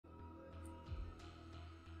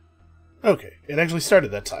Okay, it actually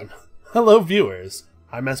started that time. Hello, viewers.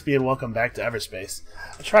 I'm SB and welcome back to EVERSPACE.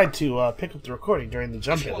 I tried to pick up the recording during the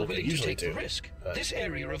jump in like I usually do. This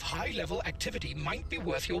area of high-level activity might be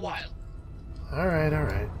worth your while. Alright,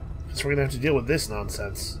 alright. Guess we're gonna have to deal with this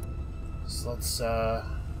nonsense. So let's, Oh,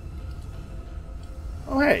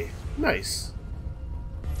 hey. Nice.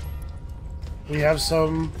 We have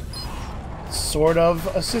some sort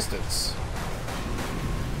of assistance.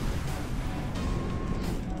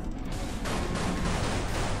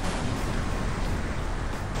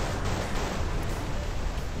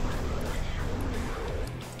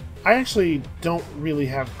 I actually don't really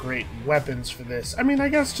have great weapons for this. I mean, I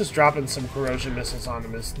guess just dropping some corrosion missiles on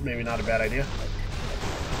them is maybe not a bad idea.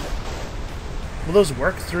 Will those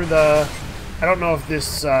work through the... I don't know if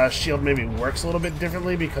this shield maybe works a little bit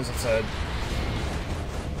differently because it's a...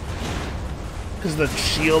 Because the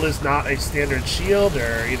shield is not a standard shield,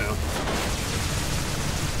 or, you know...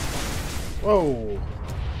 Whoa.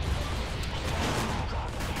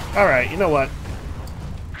 Alright, you know what?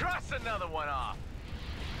 Cross another one off.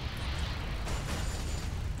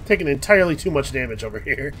 Taking entirely too much damage over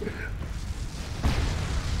here.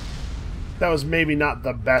 That was maybe not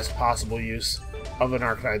the best possible use of an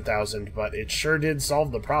Arc 9000, but it sure did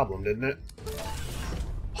solve the problem, didn't it?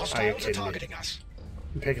 Hostiles are targeting us.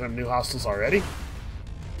 I'm picking up new hostiles already?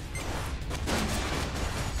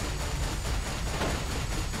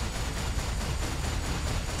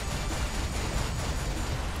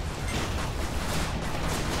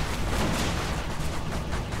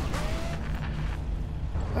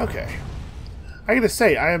 Okay. I gotta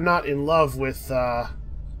say, I am not in love with the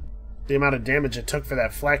amount of damage it took for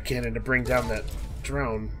that flak cannon to bring down that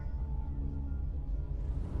drone.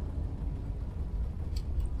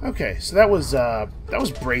 Okay, so that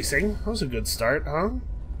was bracing. That was a good start, huh?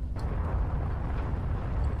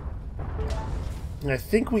 And I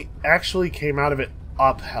think we actually came out of it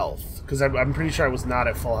up health, because I'm pretty sure I was not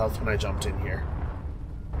at full health when I jumped in here.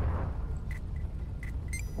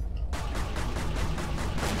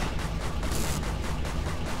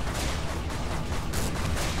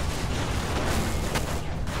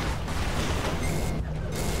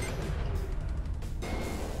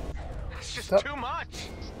 Too much.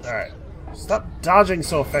 Alright. Stop dodging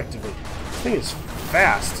so effectively. This thing is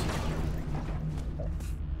fast.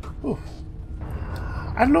 Whew.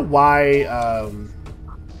 I don't know why,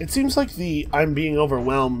 it seems like the I'm being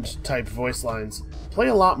overwhelmed type voice lines play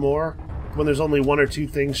a lot more when there's only one or two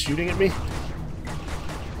things shooting at me.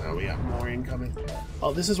 Oh, we got more incoming.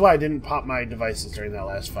 Oh, this is why I didn't pop my devices during that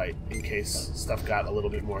last fight, in case stuff got a little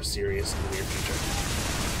bit more serious in the near future.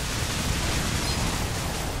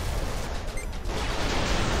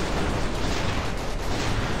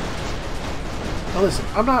 Now listen,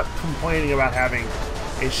 I'm not complaining about having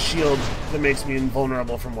a shield that makes me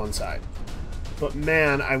invulnerable from one side. But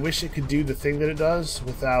man, I wish it could do the thing that it does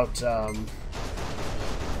without,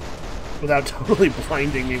 without totally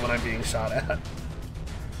blinding me when I'm being shot at.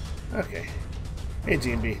 Okay. Hey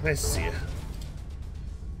G&B, nice to see you.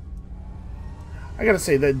 I gotta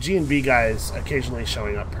say, the G&B guys occasionally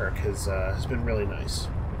showing up perk has been really nice.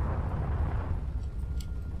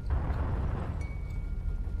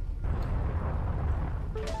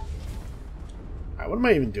 What am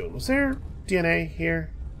I even doing? Was there DNA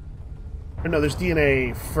here? Or no, there's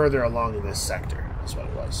DNA further along in this sector. That's what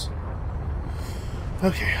it was.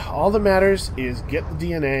 Okay, all that matters is get the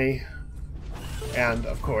DNA and,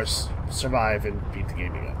 of course, survive and beat the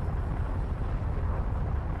game again.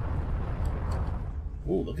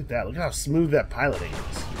 Ooh, look at that. Look at how smooth that piloting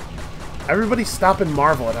is. Everybody stop and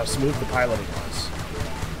marvel at how smooth the piloting was.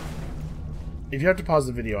 If you have to pause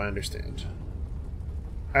the video, I understand.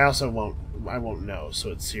 I also won't know, so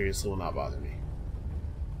it seriously will not bother me.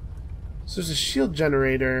 So there's a shield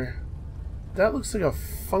generator. That looks like a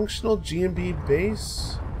functional G&B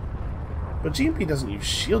base. But G&B doesn't use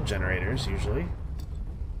shield generators, usually.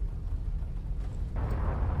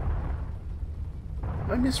 Am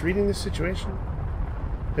I misreading this situation?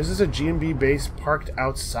 Is this a G&B base parked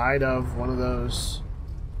outside of one of those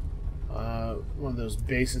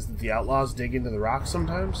bases that the outlaws dig into the rocks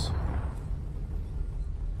sometimes?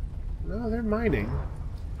 No, they're mining.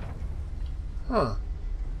 Huh.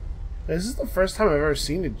 Is this the first time I've ever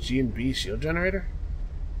seen a G&B shield generator?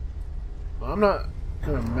 Well, I'm not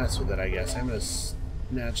gonna mess with it, I guess. I'm gonna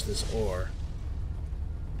snatch this ore.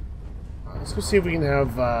 Let's go see if we can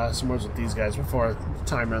have some words with these guys before the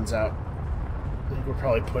time runs out. I think we're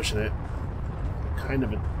probably pushing it.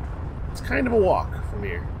 It's kind of a walk from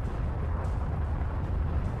here.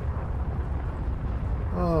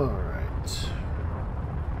 Alright.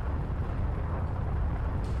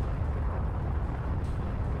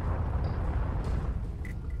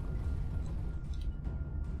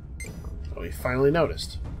 Oh, he finally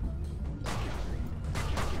noticed.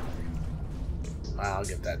 I'll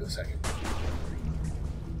get that in a second.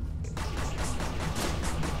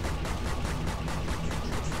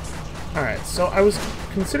 Alright, so I was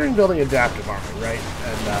considering building adaptive armor, right?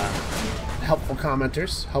 And helpful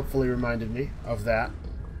commenters helpfully reminded me of that.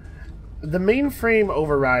 The mainframe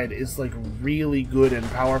override is like really good and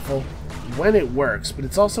powerful when it works, but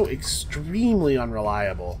it's also extremely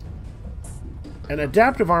unreliable. And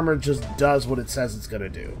adaptive armor just does what it says it's gonna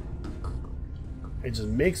do. It just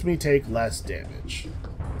makes me take less damage.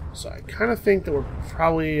 So I kind of think that we're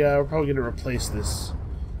probably going to replace this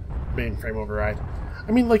mainframe override.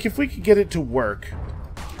 I mean, like, if we could get it to work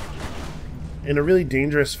in a really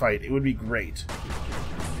dangerous fight, it would be great.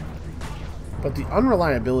 But the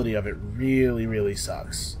unreliability of it really, really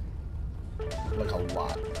sucks. Like, a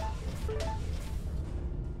lot.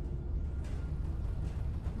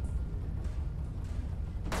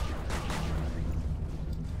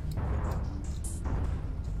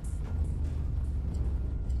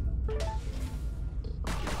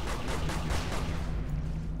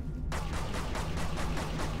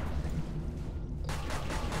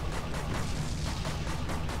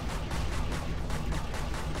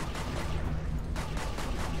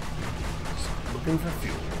 Looking for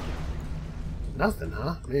fuel. Nothing,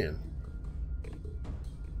 huh? Man.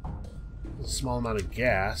 A small amount of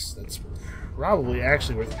gas. That's probably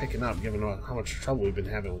actually worth picking up, given how much trouble we've been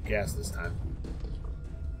having with gas this time.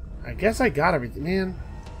 I guess I got everything. Man,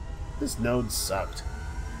 this node sucked.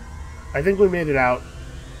 I think we made it out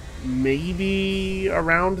maybe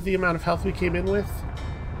around the amount of health we came in with.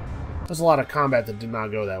 There's a lot of combat that did not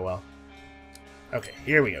go that well. Okay,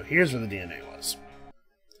 here we go. Here's where the DNA was.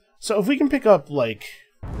 So if we can pick up, like,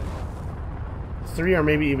 3 or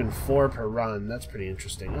maybe even 4 per run, that's pretty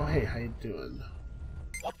interesting. Oh, hey, how you doing?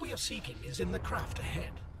 What we are seeking is in the craft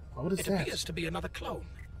ahead. Oh, what is it that? appears to be another clone.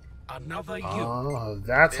 Another you. Oh,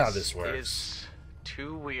 that's how this works. Is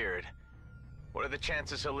too weird. What are the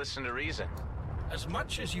chances he'll listen to reason? As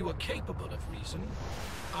much as you are capable of reason,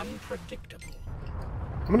 unpredictable.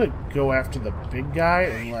 I'm gonna go after the big guy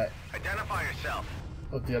and Identify yourself.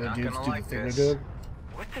 let the other Not dudes gonna do like the thing this. they're doing.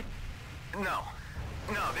 What the? No,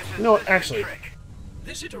 this is. No, this is a actually. trick.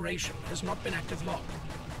 This iteration has not been active long.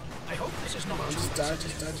 I hope this is not too Just die,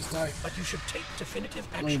 sensitive, just die, just die. but you should take definitive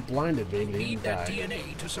I'm action. blinded, You baby. need Didn't that die.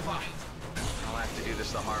 DNA to survive. I'll have to do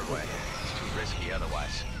this the hard way. It's too risky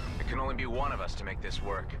otherwise. There can only be one of us to make this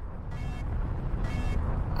work.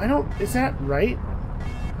 I don't... Is that right?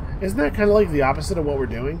 Isn't that kind of like the opposite of what we're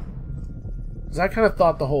doing? Because I kind of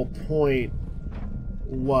thought the whole point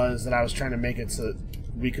was that I was trying to make it so that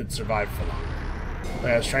we could survive for longer.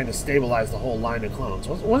 Like I was trying to stabilize the whole line of clones.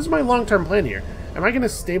 What is my long-term plan here? Am I going to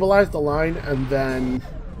stabilize the line and then...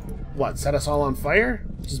 what, set us all on fire?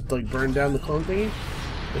 Just, like, burn down the clone thingy?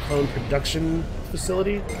 The clone production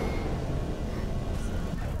facility?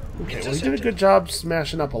 Okay, well, he did a good job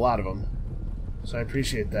smashing up a lot of them. So I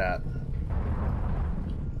appreciate that.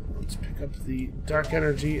 Let's pick up the dark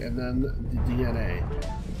energy and then the DNA.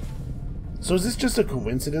 So is this just a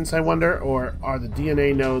coincidence, I wonder? Or are the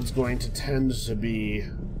DNA nodes going to tend to be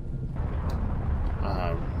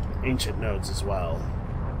ancient nodes as well?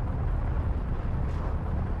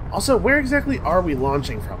 Also, where exactly are we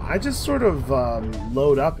launching from? I just sort of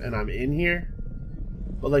load up and I'm in here.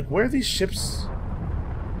 But, like, where are these ships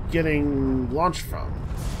getting launched from?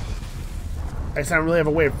 I guess I don't really have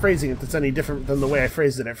a way of phrasing it that's any different than the way I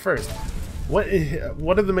phrased it at first. What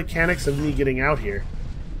are the mechanics of me getting out here?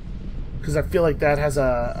 Because I feel like that has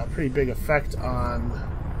a pretty big effect on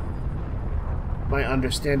my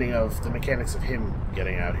understanding of the mechanics of him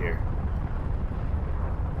getting out here.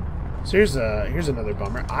 So here's another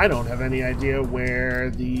bummer. I don't have any idea where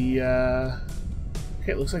the...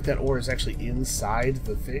 Okay, it looks like that ore is actually inside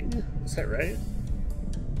the thing. Is that right?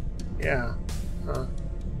 Yeah. Huh.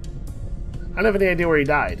 I don't have any idea where he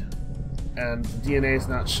died. And the DNA is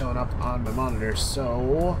not showing up on my monitor,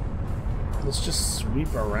 so... let's just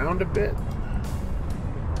sweep around a bit.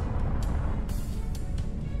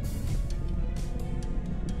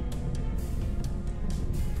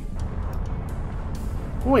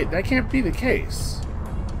 Wait, that can't be the case.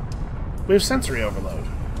 We have sensory overload.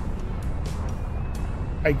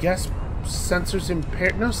 I guess sensors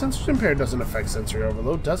impaired... No, sensors impaired doesn't affect sensory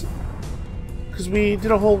overload, does it? Because we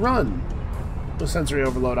did a whole run with sensory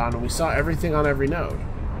overload on and we saw everything on every node.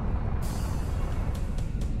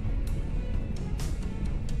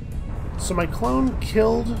 So my clone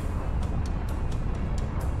killed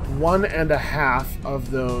 1.5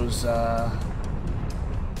 of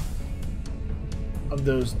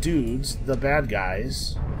those dudes, the bad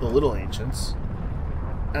guys, the little ancients.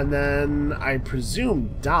 and then I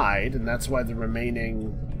presume died, and that's why the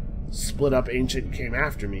remaining split up ancient came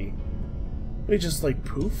after me. He just like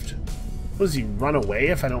poofed? What, does he run away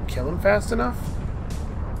if I don't kill him fast enough?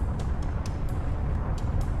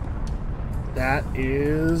 That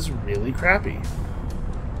is really crappy.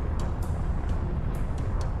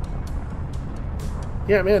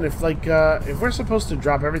 Yeah, man, if like if we're supposed to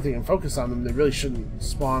drop everything and focus on them, they really shouldn't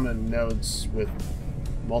spawn in nodes with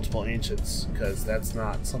multiple ancients, because that's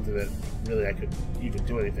not something that really I could even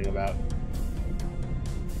do anything about.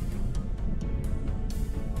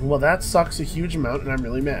 Well, that sucks a huge amount, and I'm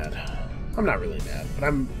really mad. I'm not really mad, but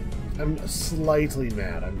I'm slightly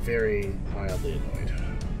mad. I'm very mildly annoyed.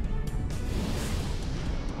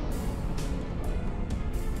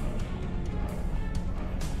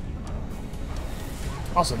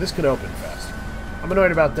 Also, this could open faster. I'm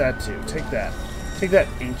annoyed about that too. Take that. Take that,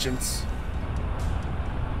 ancients.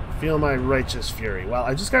 Feel my righteous fury. Well,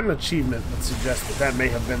 I just got an achievement that suggests that that may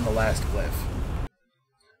have been the last glyph.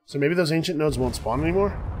 So maybe those ancient nodes won't spawn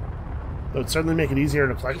anymore? Though it'd certainly make it easier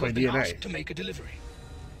to collect my DNA. Asked to make a delivery.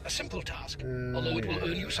 A simple task, although it will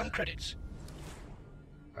earn you some credits.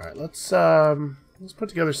 Alright, let's put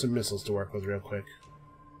together some missiles to work with real quick.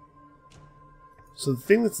 So the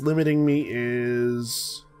thing that's limiting me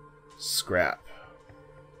is scrap.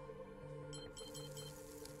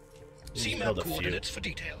 See map coordinates for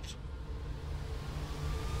details.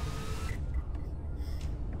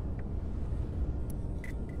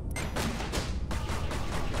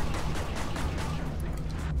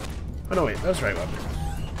 Oh no, wait, that was right weapon.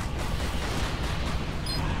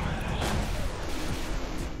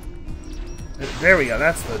 There we go,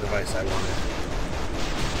 that's the device I wanted.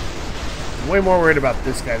 I'm way more worried about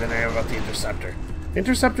this guy than I am about the interceptor.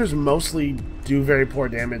 Interceptors mostly do very poor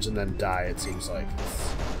damage and then die, it seems like.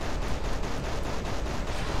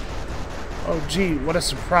 Oh gee, what a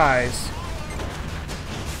surprise.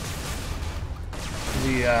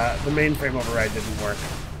 The mainframe override didn't work.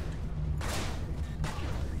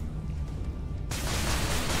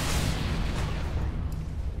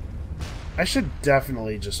 I should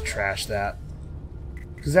definitely just trash that.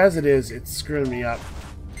 Because as it is, it's screwing me up.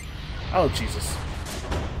 Oh, Jesus.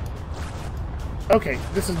 Okay,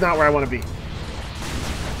 this is not where I want to be.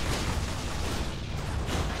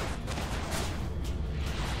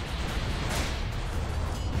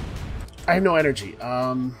 I have no energy.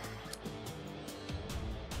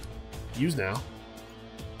 Use now.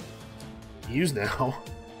 Use now.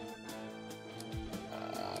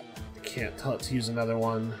 Can't tell it to use another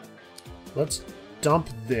one. Let's dump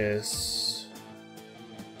this.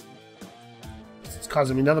 It's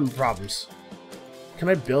causing me nothing but problems. Can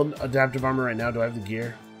I build adaptive armor right now? Do I have the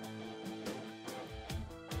gear?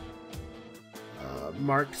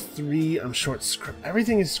 Mark 3, I'm short scrap.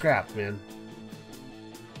 Everything is scrapped, man.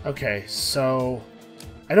 Okay, so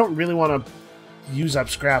I don't really want to use up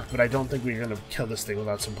scrap, but I don't think we're going to kill this thing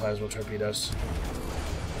without some plasma torpedoes.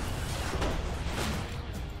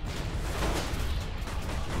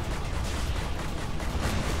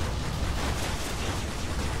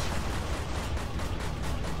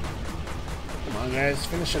 Come on, guys,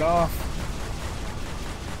 finish it off.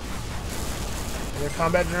 Is their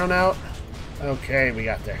combat drone out? Okay, we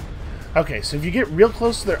got there. Okay, so if you get real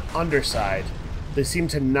close to their underside, they seem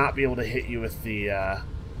to not be able to hit you with the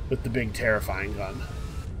big terrifying gun.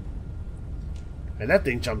 And that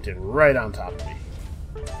thing jumped in right on top of me.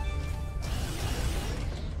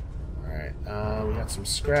 Alright, we got some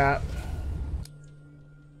scrap.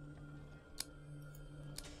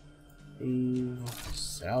 Ooh,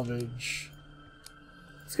 salvage.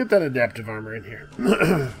 Let's get that adaptive armor in here.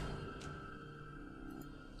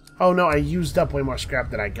 Oh no, I used up way more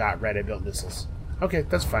scrap than I got. Right, I built missiles. Okay,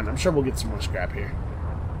 that's fine. I'm sure we'll get some more scrap here.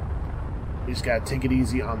 We just gotta take it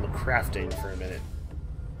easy on the crafting for a minute.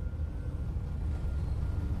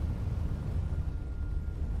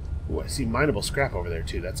 Ooh, I see mineable scrap over there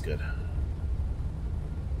too. That's good.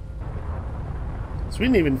 So we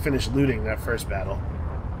didn't even finish looting that first battle.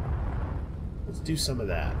 Let's do some of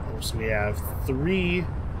that. So we have 3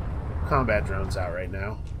 combat drones out right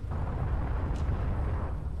now.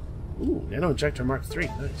 Ooh, nano injector Mark 3.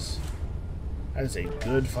 Nice. That is a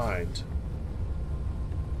good find.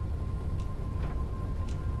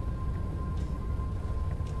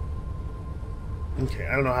 Okay,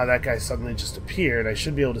 I don't know how that guy suddenly just appeared. I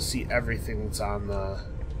should be able to see everything that's on the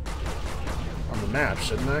map,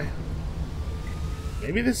 shouldn't I?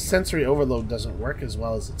 Maybe this sensory overload doesn't work as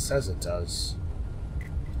well as it says it does.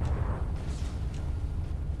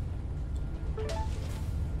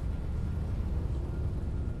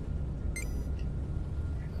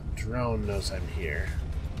 Drone knows I'm here.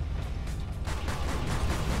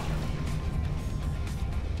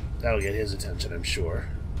 That'll get his attention, I'm sure.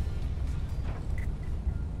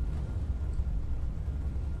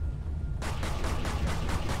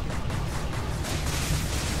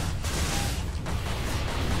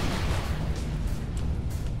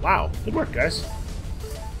 Wow, good work, guys.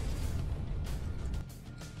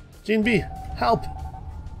 Gene B, help!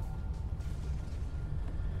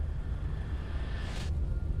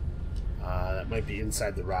 That might be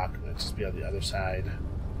inside the rock. Might just be on the other side.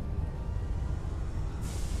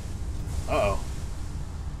 Uh-oh.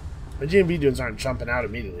 My G and B dudes aren't jumping out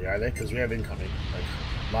immediately, are they? Because we have incoming. Like,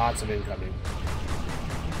 lots of incoming.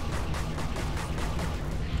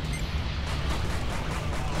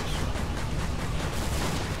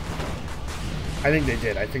 I think they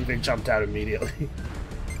did. I think they jumped out immediately.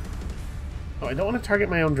 Oh, I don't want to target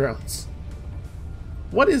my own drones.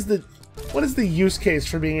 What is the use case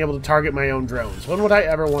for being able to target my own drones? When would I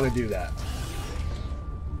ever want to do that?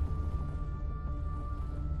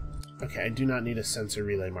 Okay, I do not need a sensor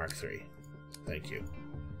relay Mark III. Thank you.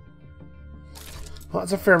 Well,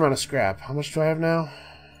 that's a fair amount of scrap. How much do I have now?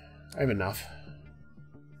 I have enough.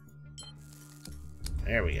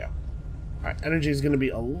 There we go. Alright, energy is going to be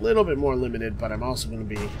a little bit more limited, but I'm also going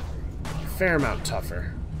to be a fair amount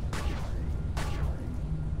tougher.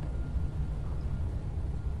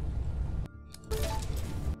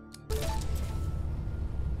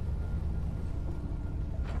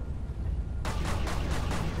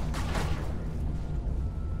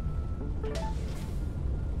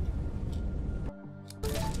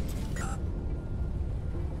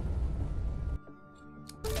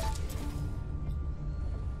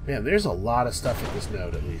 Man, there's a lot of stuff at this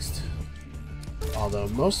node, at least. Although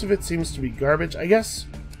most of it seems to be garbage. I guess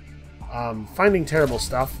finding terrible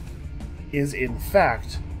stuff is, in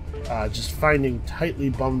fact, just finding tightly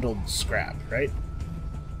bundled scrap, right?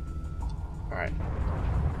 Alright.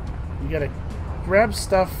 We gotta grab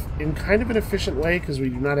stuff in kind of an efficient way, because we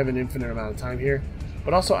do not have an infinite amount of time here.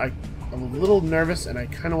 But also, I'm a little nervous, and I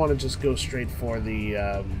kind of want to just go straight for the...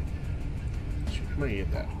 shoot, how am I gonna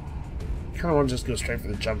get that? I kind of want to just go straight for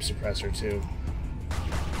the jump suppressor, too.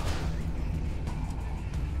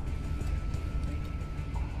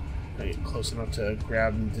 I get close enough to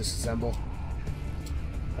grab and disassemble.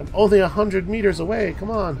 I'm only 100 meters away, come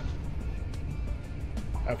on!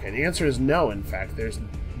 Okay, the answer is no, in fact. There's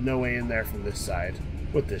no way in there from this side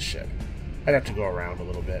with this ship. I'd have to go around a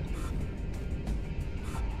little bit.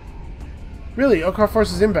 Really? Okar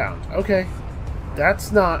Force is inbound. Okay.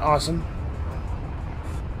 That's not awesome.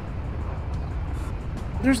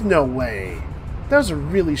 There's no way. That was a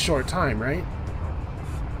really short time, right?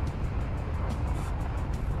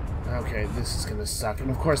 Okay, this is gonna suck.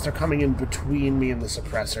 And of course, they're coming in between me and the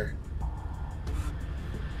suppressor.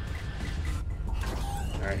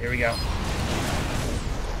 Alright, here we go.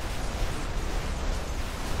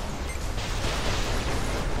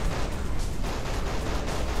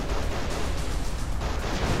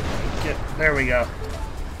 There we go.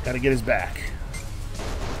 Gotta get his back.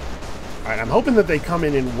 Alright, I'm hoping that they come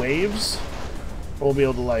in waves. We'll be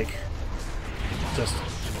able to, like, just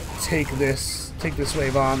take this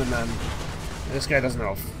wave on, and then this guy doesn't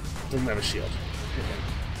have a shield. Okay.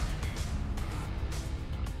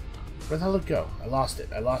 Where the hell did it go? I lost it.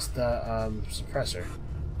 I lost the suppressor.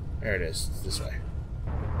 There it is. It's this way.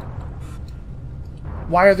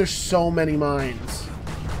 Why are there so many mines?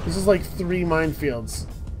 This is like 3 minefields,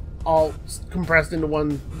 all compressed into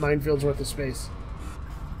one minefield's worth of space.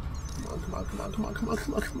 Come on, come on, come on, come on,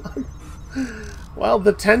 come on, come on. Well,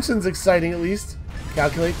 the tension's exciting, at least.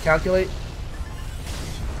 Calculate, calculate.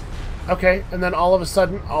 Okay, and then all of a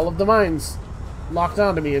sudden, all of the mines locked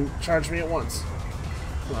onto me and charged me at once.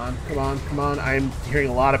 Come on, come on, come on. I'm hearing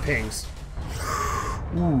a lot of pings.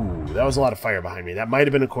 Ooh, that was a lot of fire behind me. That might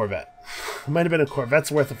have been a Corvette. It might have been a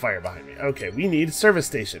Corvette's worth of fire behind me. Okay, we need a service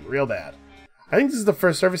station. Real bad. I think this is the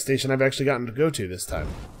first service station I've actually gotten to go to this time.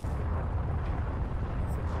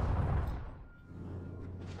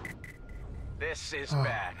 This is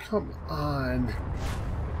bad. Come on.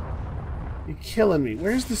 You're killing me.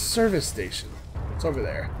 Where's the service station? It's over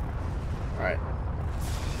there. Alright.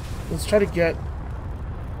 Let's try to get...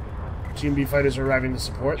 G&B fighters are arriving to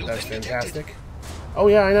support. That's fantastic. Oh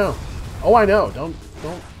yeah, I know. Oh, I know. Don't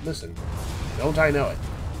listen. Don't I know it.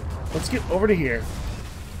 Let's get over to here.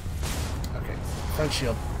 Okay. Front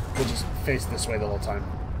shield. We'll just face this way the whole time.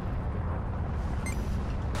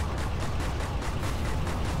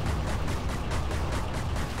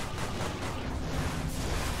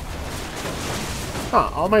 Huh,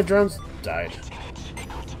 all my drones died.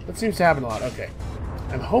 That seems to happen a lot. Okay.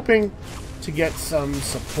 I'm hoping to get some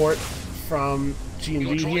support from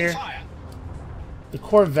G&B here. The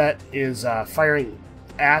Corvette is firing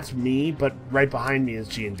at me, but right behind me is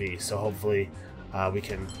G&B, so hopefully we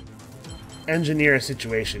can engineer a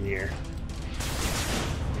situation here.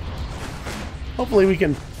 Hopefully we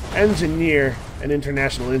can engineer an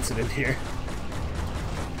international incident here.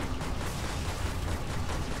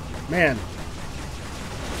 Man.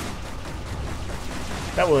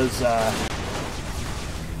 That was, that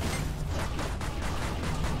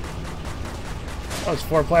was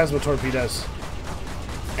 4 plasma torpedoes.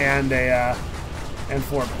 And and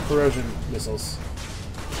 4 corrosion missiles.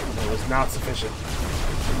 That was not sufficient.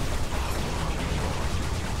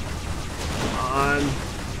 Come on.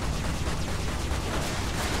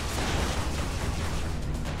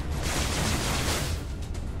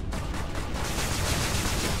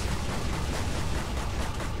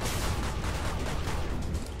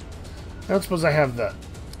 I don't suppose I have the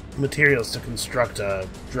materials to construct a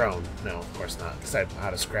drone. No, of course not, because I'm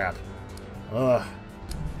out of scrap. Ugh.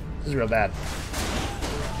 This is real bad.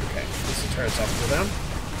 Okay, this is turret's off to go down.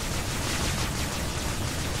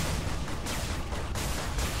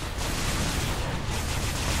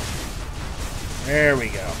 There we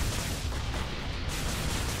go.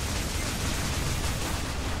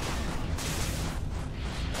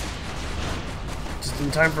 Just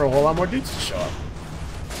in time for a whole lot more dudes to show up.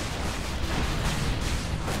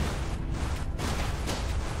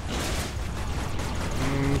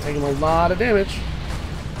 Taking a lot of damage.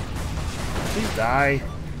 Please die.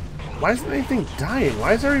 Why isn't anything dying?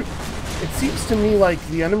 Why is there... It seems to me like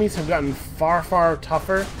the enemies have gotten far, far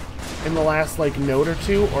tougher in the last, like, node or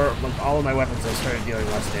two, or, like, all of my weapons have started dealing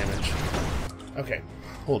less damage. Okay.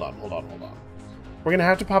 Hold on. We're gonna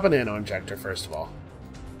have to pop a nano injector, first of all.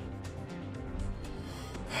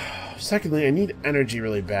 Secondly, I need energy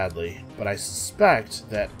really badly, but I suspect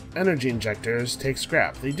that energy injectors take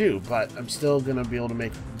scrap. They do, but I'm still gonna be able to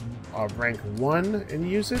make rank 1 and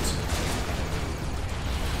use it.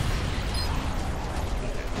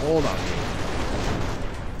 Okay, hold on.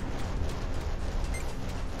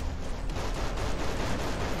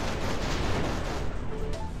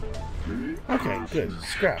 Okay, good.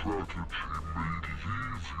 Scrap.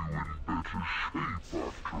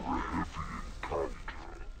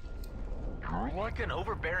 You're like an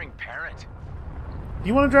overbearing parent.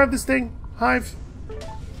 You want to drive this thing, Hive?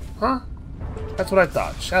 Huh? That's what I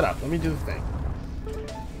thought. Shut up. Let me do the thing.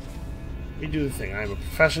 I'm a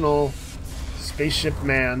professional spaceship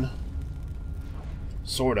man.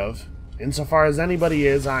 Sort of. Insofar as anybody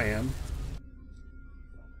is, I am.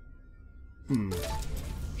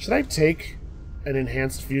 Should I take an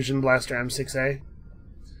enhanced fusion blaster M6A?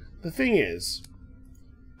 The thing is,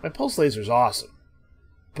 my pulse laser's awesome,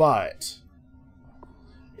 but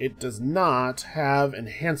it does not have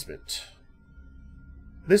enhancement.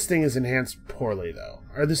 This thing is enhanced poorly, though.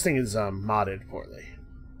 Or this thing is modded poorly.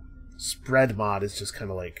 Spread mod is just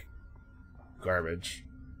kind of like garbage.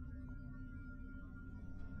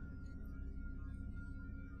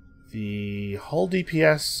 The hull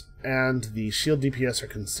DPS and the shield DPS are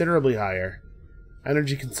considerably higher.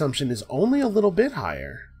 Energy consumption is only a little bit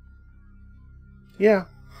higher. Yeah.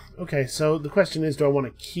 Okay, so the question is, do I want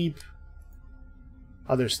to keep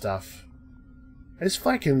other stuff? This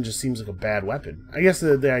flak cannon just seems like a bad weapon. I guess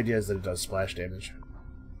the idea is that it does splash damage.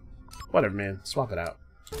 Whatever, man. Swap it out.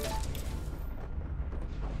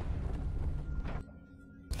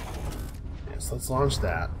 Yes, let's launch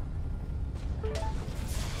that.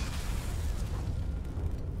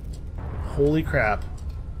 Holy crap.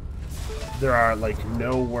 There are, like,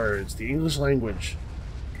 no words. The English language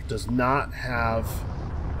does not have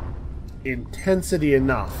intensity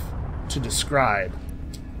enough to describe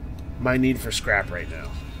my need for scrap right now.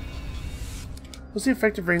 What's the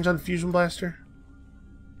effective range on the Fusion Blaster?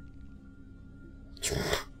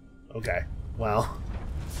 Okay, well,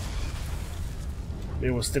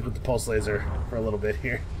 maybe we'll stick with the pulse laser for a little bit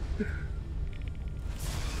here.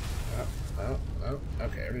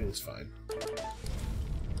 Okay, everything's fine.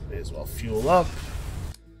 May as well fuel up.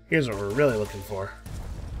 Here's what we're really looking for.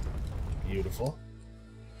 Beautiful.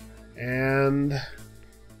 And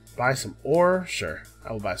buy some ore? Sure,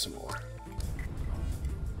 I will buy some ore.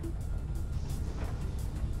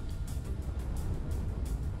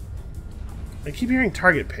 I keep hearing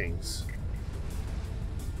target pings.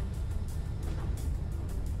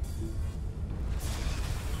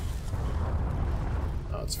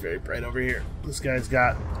 Oh, it's very bright over here. This guy's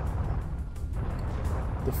got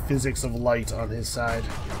the physics of light on his side.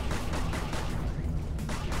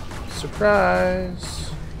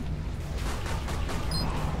 Surprise!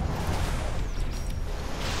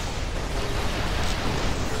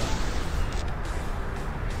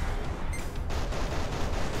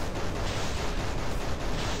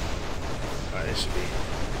 Alright, this should be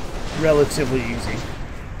relatively easy.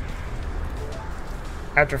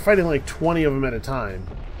 After fighting like 20 of them at a time,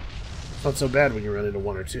 it's not so bad when you run into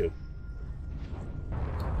one or two.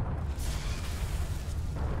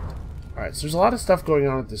 Alright, so there's a lot of stuff going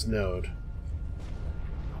on at this node.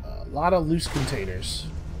 A lot of loose containers.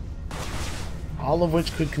 All of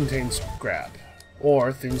which could contain scrap.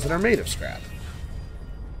 Or things that are made of scrap.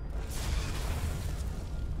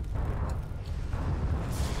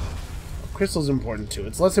 Crystal's important too.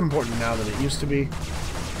 It's less important now than it used to be.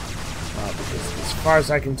 Because as far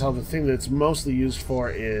as I can tell, the thing that it's mostly used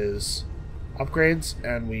for is upgrades,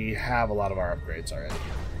 and we have a lot of our upgrades already.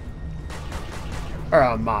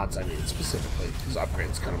 Or mods, I mean, specifically, because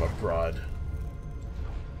upgrade's kind of a broad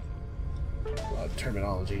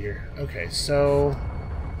terminology here. Okay, so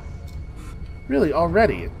really,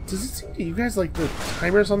 already, does it seem to you guys like the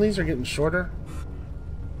timers on these are getting shorter?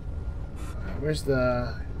 Where's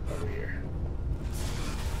the... over here.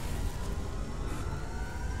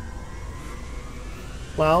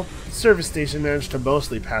 Well, the service station managed to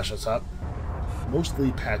mostly patch us up.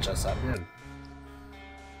 Man.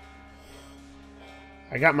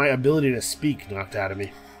 I got my ability to speak knocked out of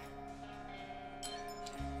me.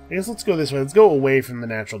 I guess let's go this way. Let's go away from the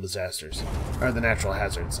natural disasters. Or the natural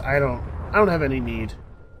hazards. I don't have any need.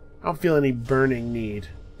 I don't feel any burning need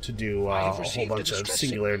to do a whole bunch of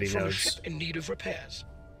singularity from nodes. A ship in need of repairs.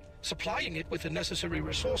 Supplying it with the necessary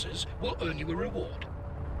resources will earn you a reward.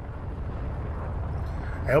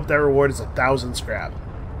 I hope that reward is 1,000 scrap.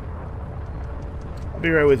 I'll be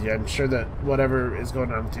right with you. I'm sure that whatever is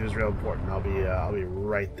going on with you is real important. I'll be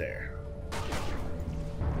right there.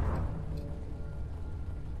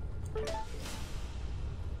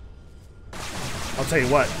 I'll tell you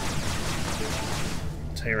what.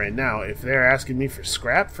 I'll tell you right now, if they're asking me for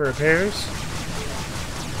scrap for repairs,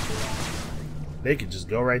 they could just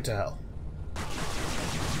go right to hell.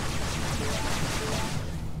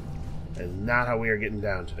 That is not how we are getting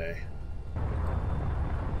down today.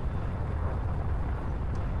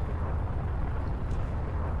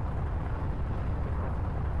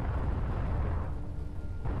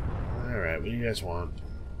 Alright, what do you guys want?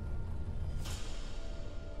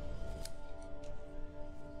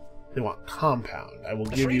 They want compound. I will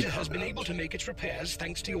give you freighter compound. has been able to make its repairs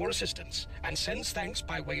thanks to your assistance, and sends thanks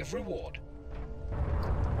by way of reward.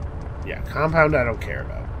 Yeah, compound I don't care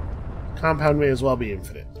about. Compound may as well be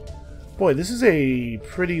infinite. Boy, this is a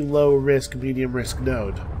pretty low risk, medium risk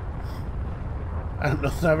node. I don't know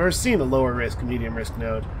if I've ever seen a lower risk, medium risk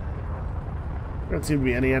node. There don't seem to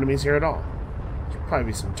be any enemies here at all. There'll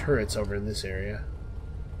probably be some turrets over in this area.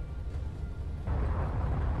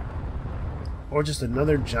 Or just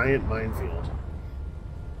another giant minefield.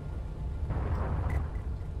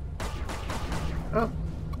 Oh,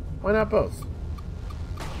 why not both?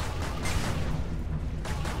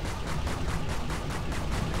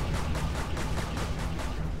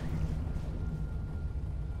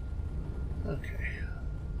 Okay.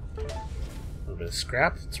 A little bit of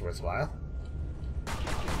scrap, it's worthwhile.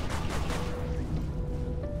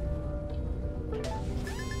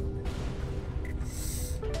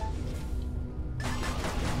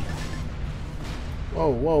 Whoa,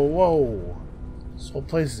 whoa, whoa! This whole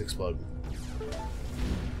place is exploding.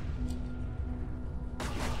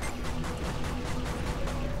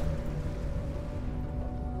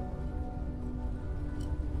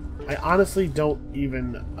 I honestly don't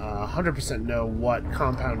even 100% know what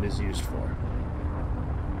compound is used for.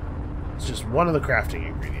 It's just one of the crafting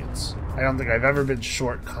ingredients. I don't think I've ever been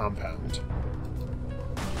short compound.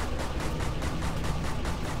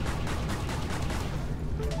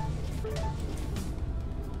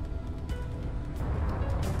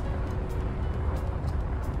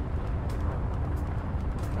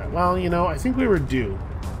 Well, you know, I think we were due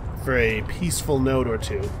for a peaceful node or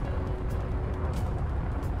two.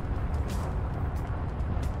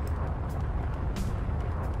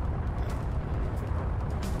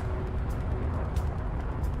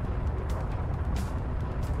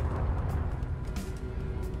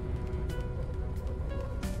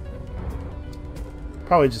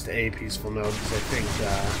 Probably just a peaceful node, because I think,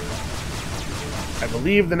 I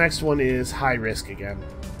believe the next one is high risk again.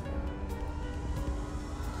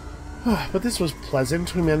 But this was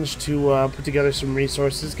pleasant. We managed to put together some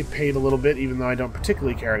resources, get paid a little bit, even though I don't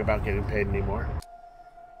particularly care about getting paid anymore.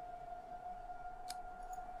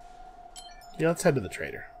 Yeah, let's head to the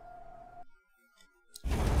trader.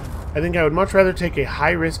 I think I would much rather take a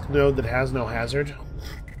high-risk node that has no hazard.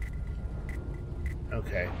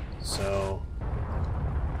 Okay, so...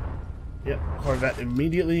 Yep, Corvette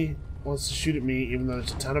immediately wants to shoot at me, even though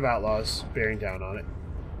there's a ton of outlaws bearing down on it.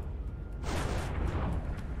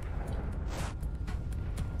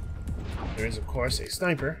 There is, of course, a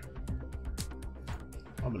sniper.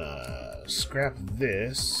 I'm gonna scrap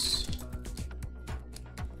this.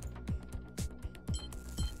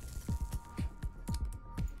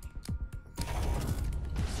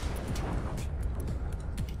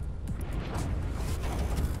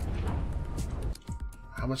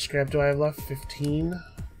 How much scrap do I have left? 15?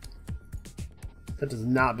 That does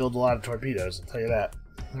not build a lot of torpedoes, I'll tell you that.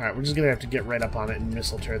 Alright, we're just gonna have to get right up on it and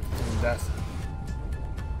missile turret the thing to death.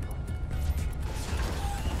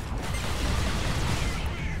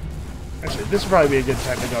 Actually, this would probably be a good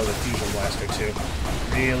time to go to the fusion blaster, too.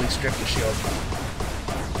 Really strip the shield.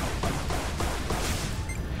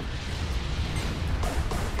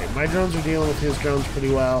 Okay, my drones are dealing with his drones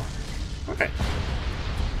pretty well. Okay.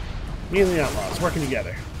 Me and the Outlaws working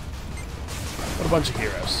together. What a bunch of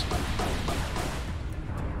heroes.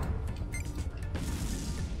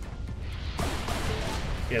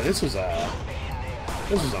 Yeah, this was a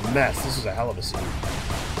mess. This was a hell of a scene.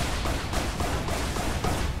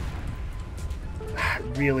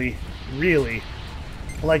 Really, really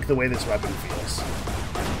like the way this weapon feels.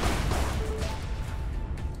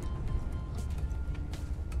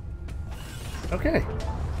 Okay.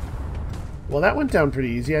 Well, that went down pretty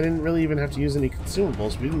easy. I didn't really even have to use any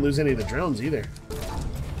consumables. We didn't lose any of the drones either.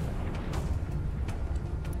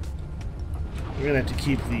 We're gonna have to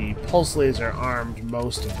keep the pulse laser armed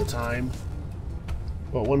most of the time.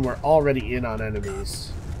 But when we're already in on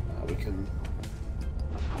enemies, we can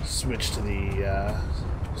switch to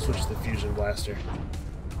the fusion blaster.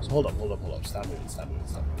 So hold up. Stop moving.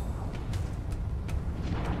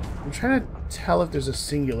 I'm trying to tell if there's a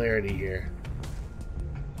singularity here.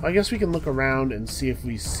 I guess we can look around and see if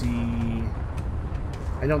we see...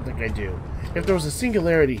 I don't think I do. If there was a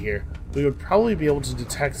singularity here, we would probably be able to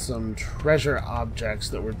detect some treasure objects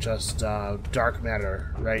that were just dark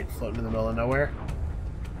matter, right? Floating in the middle of nowhere.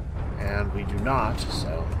 And we do not,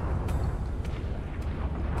 so...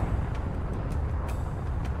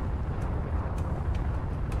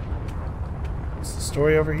 What's the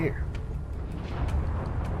story over here?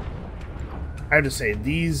 I have to say,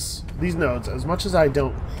 these nodes, as much as I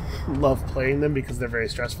don't love playing them because they're very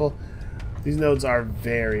stressful, these nodes are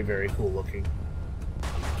very, very cool looking.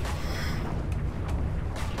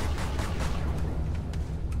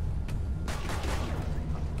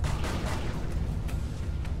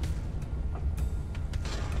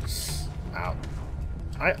 Ow.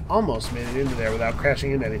 I almost made it into there without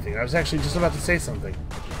crashing into anything. I was actually just about to say something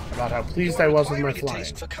about how pleased I was with my flying.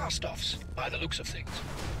 For cast-offs, by the looks of things.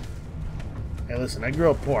 Hey, listen, I grew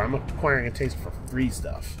up poor. I'm acquiring a taste for free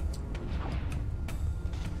stuff.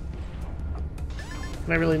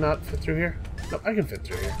 Can I really not fit through here? No, I can fit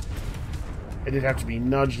through here. I did have to be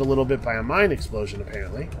nudged a little bit by a mine explosion,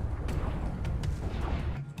 apparently.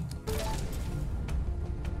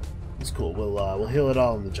 It's cool. We'll heal it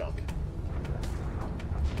all in the jump.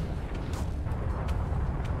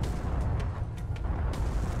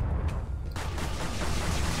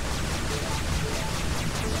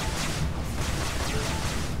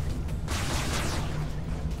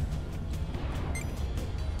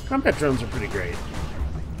 Combat drones are pretty great.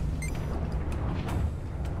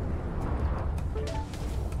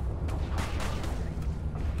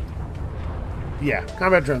 Yeah,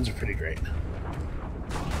 combat drones are pretty great.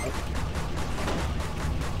 Oh.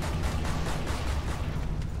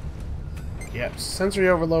 Yep, sensory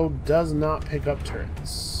overload does not pick up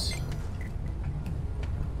turrets.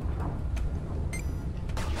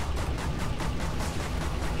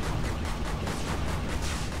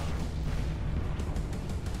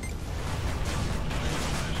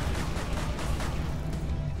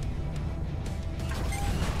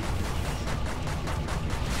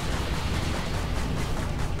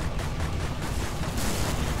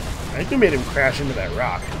 I think we made him crash into that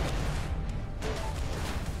rock.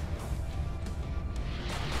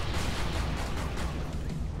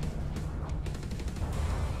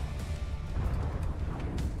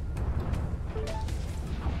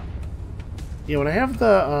 Yeah, when I have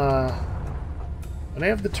the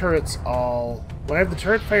turrets all... When I have the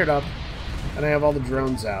turret fired up and I have all the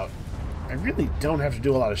drones out, I really don't have to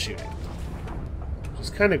do a lot of shooting. Which is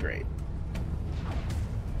kind of great.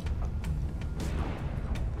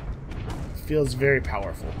 Feels very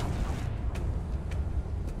powerful.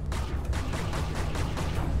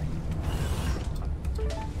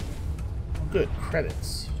 Good,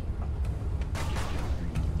 credits.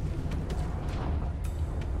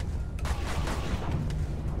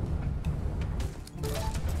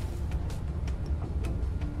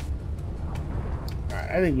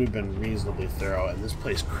 Alright, I think we've been reasonably thorough, and this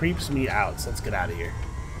place creeps me out, so let's get out of here.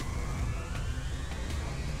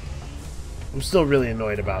 I'm still really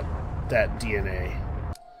annoyed about that DNA.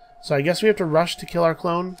 So I guess we have to rush to kill our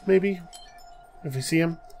clone, maybe? If we see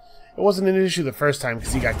him? It wasn't an issue the first time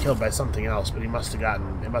because he got killed by something else, but it must have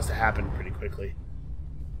happened pretty quickly.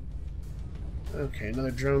 Okay,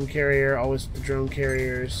 another drone carrier, always with the drone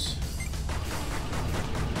carriers.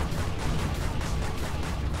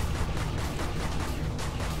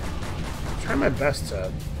 Try my best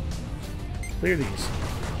to clear these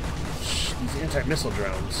anti-missile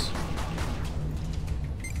drones.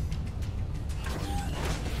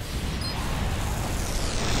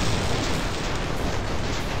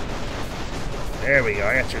 There we go,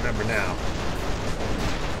 I got your number now.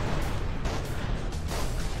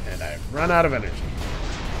 And I've run out of energy.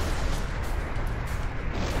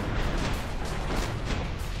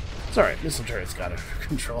 It's alright, missile turret's got it under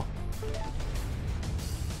control.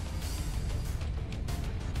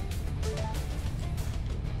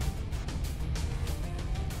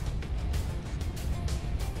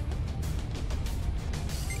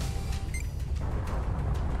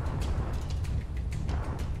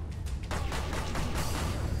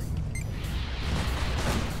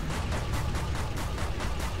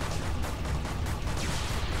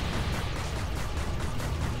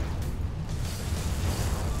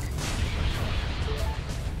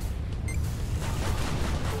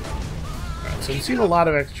 So we've seen a lot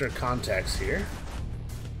of extra contacts here.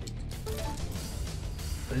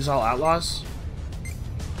 Are these all outlaws?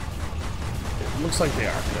 It looks like they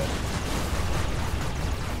are. Good.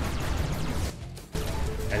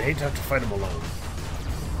 I'd hate to have to fight them alone.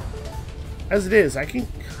 As it is, I can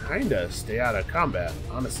kinda stay out of combat,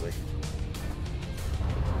 honestly.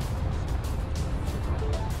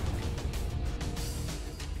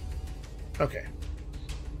 Okay.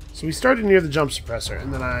 So we started near the jump suppressor,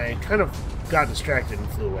 and then I kind of got distracted and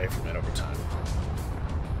flew away from it over time.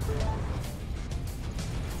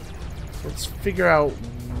 Let's figure out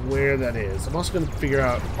where that is. I'm also going to figure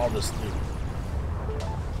out all this loot.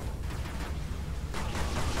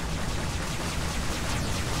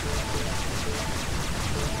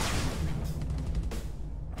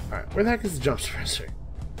 Alright, where the heck is the jump suppressor?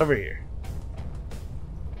 Over here.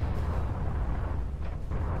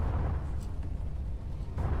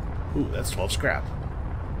 Ooh, that's 12 scrap.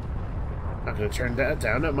 Not gonna turn that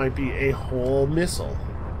down. That might be a whole missile.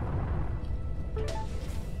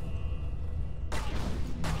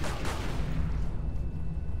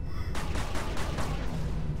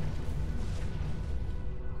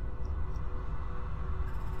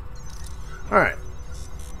 Alright.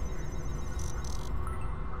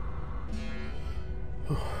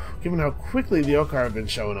 Given how quickly the Okar have been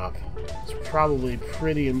showing up, it's probably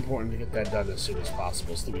pretty important to get that done as soon as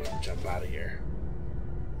possible so that we can jump out of here.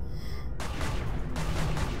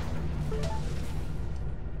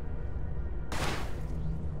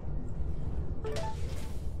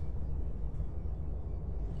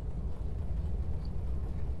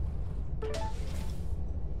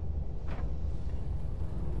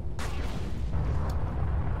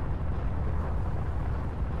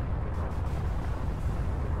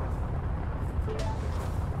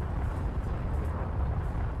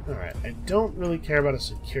 Alright, I don't really care about a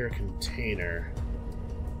secure container.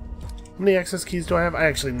 How many access keys do I have?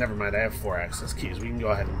 Never mind, I have 4 access keys. We can go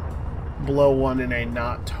ahead and blow one in a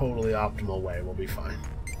not totally optimal way. We'll be fine.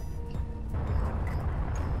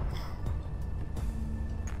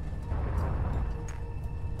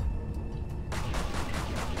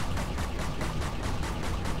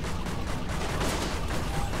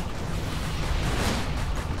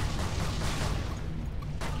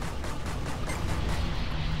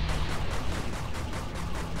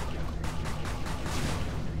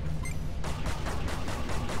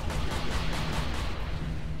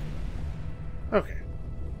 Okay.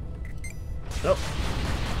 Nope.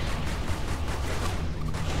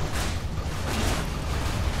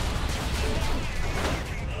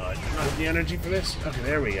 I do not have the energy for this? Okay,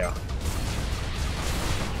 there we go.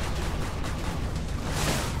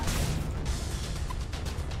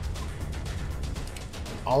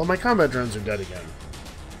 All of my combat drones are dead again.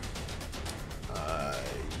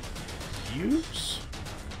 Use?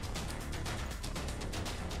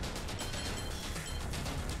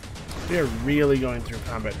 We are really going through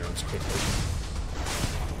combat drones quickly.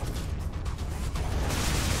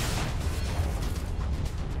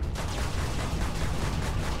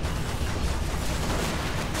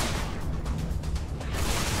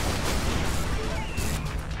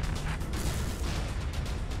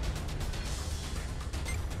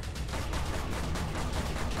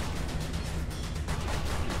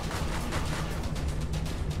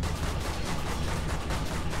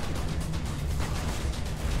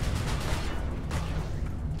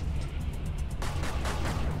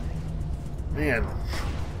 man.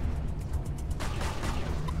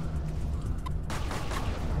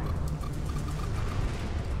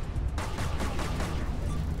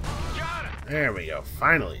 There we go.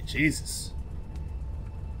 Finally, Jesus.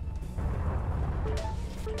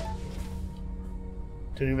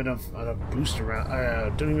 Don't even have enough boost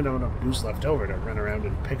around. Don't even have enough boost left over to run around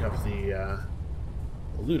and pick up the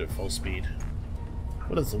loot at full speed.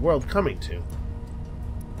 What is the world coming to?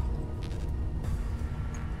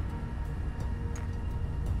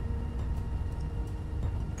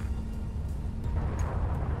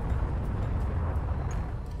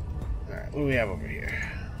 Alright, what do we have over here?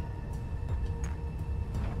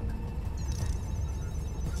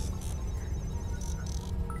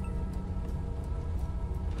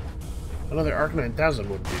 Another Arc 9000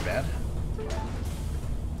 wouldn't be bad.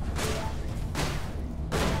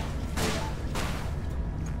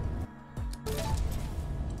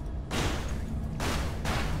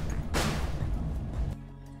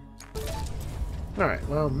 Alright,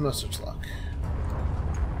 well, no such luck.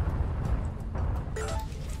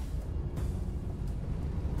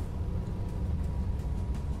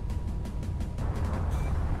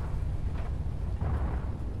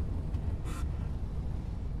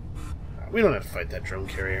 We don't have to fight that drone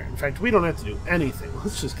carrier. In fact, we don't have to do anything.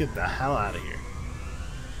 Let's just get the hell out of here.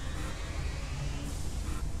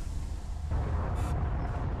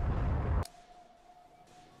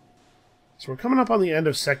 So we're coming up on the end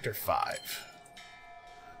of Sector 5.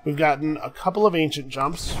 We've gotten a couple of ancient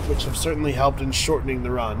jumps, which have certainly helped in shortening the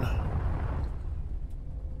run.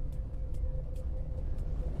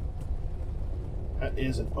 That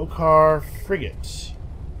is an Okar frigate.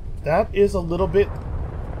 That is a little bit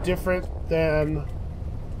different than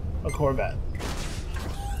a Corvette.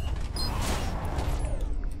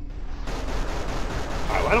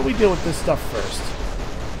 Alright, why don't we deal with this stuff first?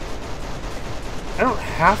 I don't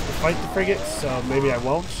have to fight the frigate, so maybe I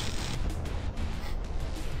won't.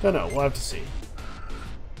 Don't know, we'll have to see.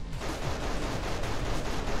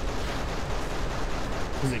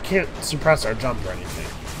 Because it can't suppress our jump or anything.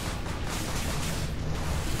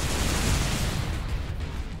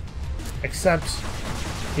 Except,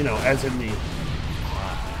 you know, as in the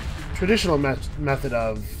traditional method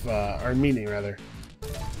of, or meaning rather,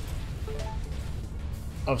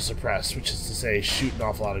 of suppress, which is to say shoot an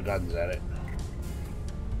awful lot of guns at it.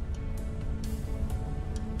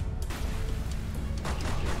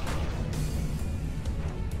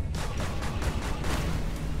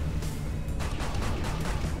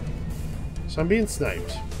 So I'm being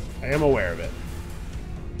sniped. I am aware of it.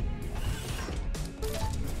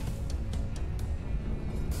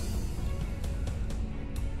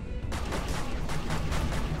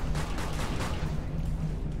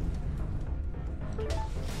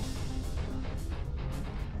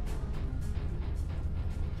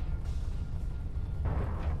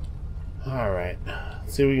 Alright.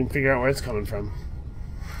 Let's see if we can figure out where it's coming from.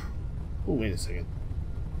 Oh, wait a second.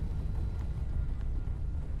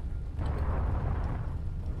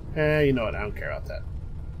 You know what? I don't care about that.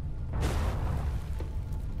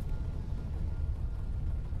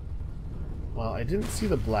 Well, I didn't see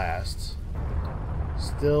the blast.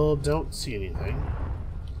 Still don't see anything.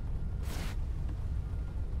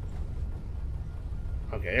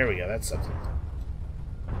 Okay, there we go. That's something.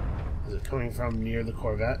 Is it coming from near the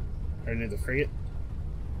Corvette? Or near the frigate?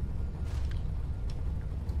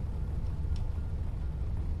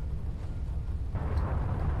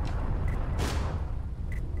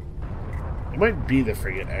 It might be the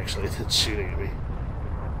frigate, actually, that's shooting at me.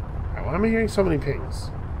 Alright, why am I hearing so many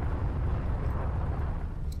pings?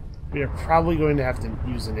 We are probably going to have to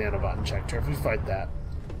use the nanobot injector if we fight that.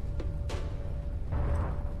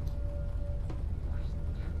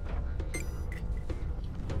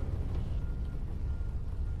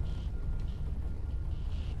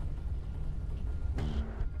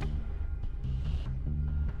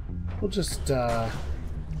 We'll just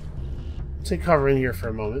take cover in here for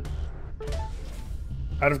a moment.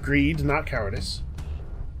 Out of greed, not cowardice.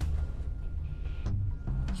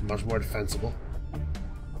 It's much more defensible.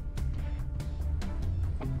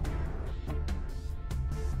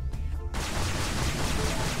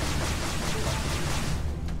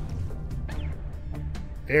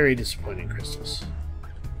 Very disappointing crystals.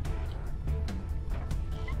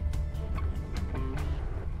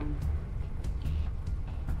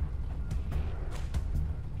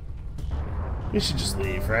 We should just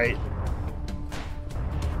leave, right?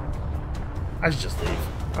 I should just leave.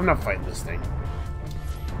 I'm not fighting this thing.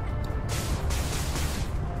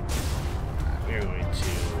 We're going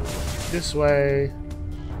to this way.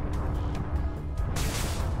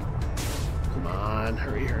 Come on,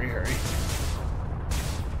 hurry, hurry, hurry.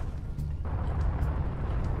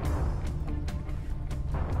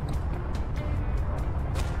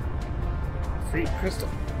 Free crystal.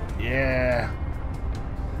 Yeah.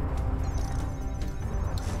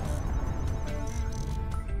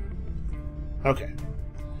 Okay.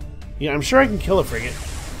 Yeah, I'm sure I can kill a frigate.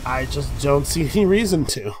 I just don't see any reason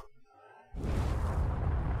to.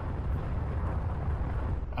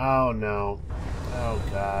 Oh no. Oh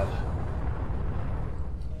god.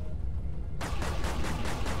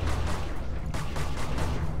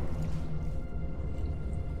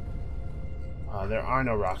 There are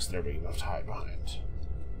no rocks that are big enough to hide behind.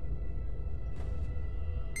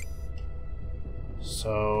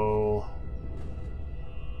 So...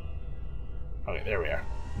 okay, there we are.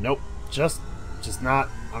 Nope. Just not...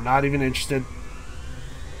 I'm not even interested.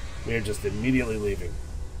 We're just immediately leaving.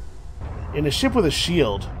 In a ship with a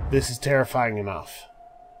shield, this is terrifying enough.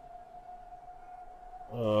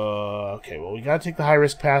 Okay, well, we gotta take the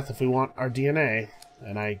high-risk path if we want our DNA.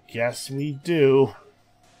 And I guess we do.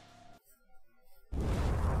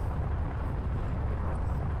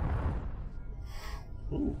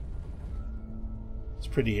 Ooh. It's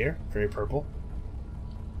pretty here. Very purple.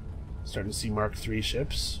 Starting to see Mark III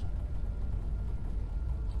ships.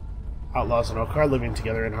 Outlaws and Okar living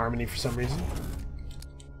together in harmony for some reason.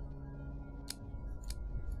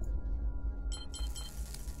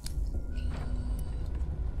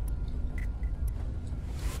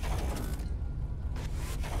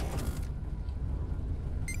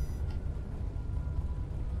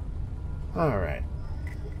 Alright.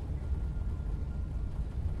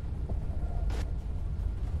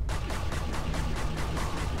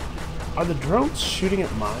 Are the drones shooting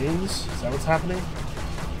at mines? Is that what's happening?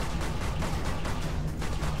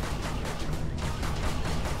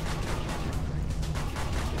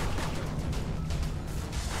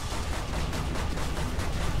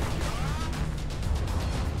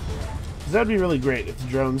 That would be really great if the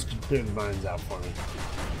drones could clear the mines out for me.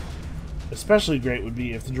 Especially great would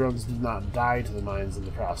be if the drones did not die to the mines in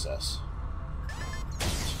the process.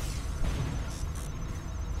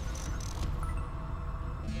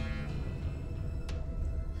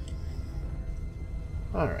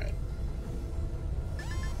 Alright.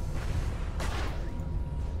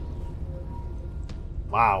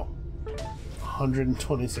 Wow.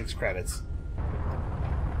 126 credits.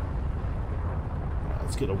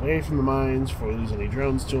 Let's get away from the mines before we lose any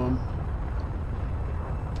drones to them.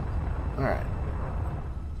 Alright.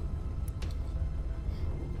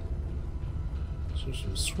 So there's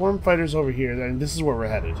some swarm fighters over here. Then this is where we're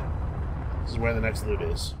headed. This is where the next loot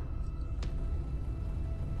is.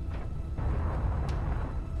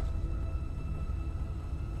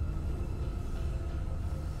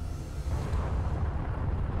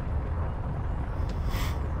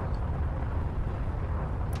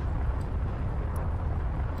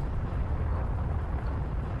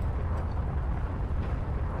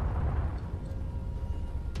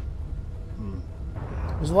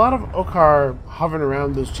 There's a lot of Okar hovering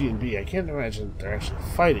around those G&B. I can't imagine they're actually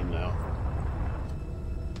fighting now.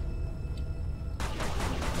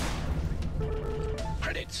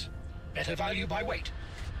 Credits. Better value by weight.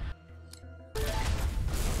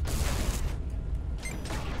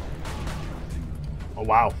 Oh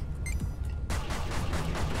wow.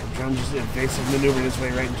 The drone just evasive maneuvered his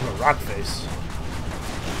way right into a rock face.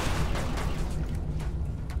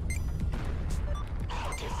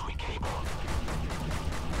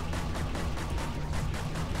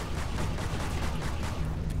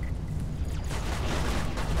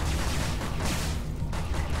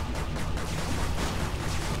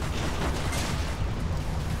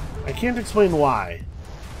 I can't explain why,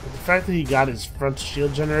 but the fact that he got his front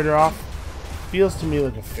shield generator off feels to me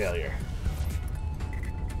like a failure.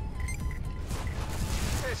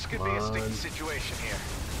 This could be a sticky situation here.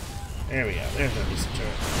 There we go. There's no decent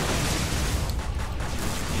turret.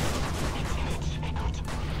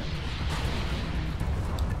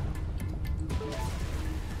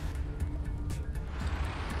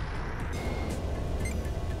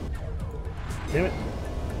 Damn it.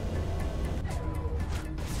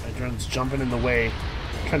 My drone's jumping in the way,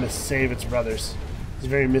 trying to save its brothers. It's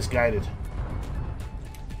very misguided.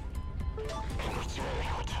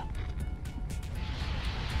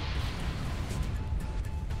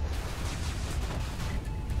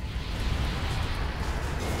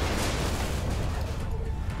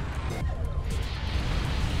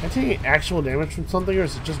 Am I taking actual damage from something, or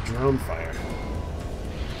is it just drone fire?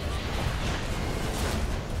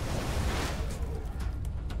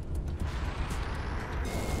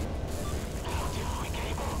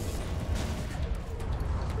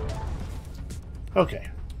 Okay.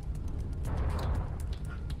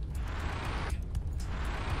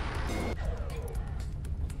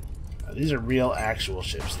 These are real, actual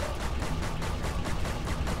ships, though.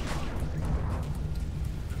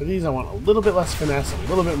 For these, I want a little bit less finesse, and a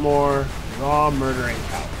little bit more raw murdering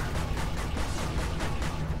power.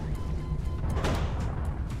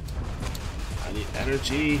 I need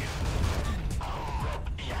energy.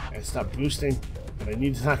 I stop boosting, but I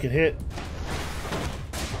need to not get hit.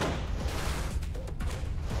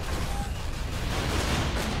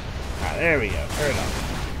 Ah, there we go. Turn it up.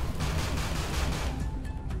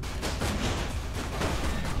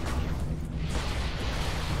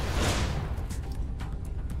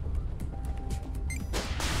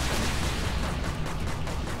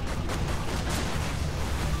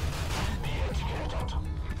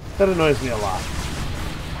 That annoys me a lot.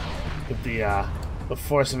 With the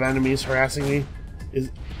force of enemies harassing me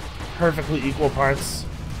is perfectly equal parts.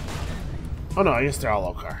 Oh no, I guess they're all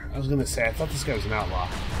Okar. I was gonna say, I thought this guy was an outlaw.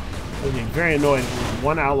 I was getting very annoyed with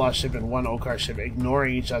one outlaw ship and one Okar ship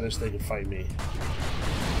ignoring each other so they could fight me.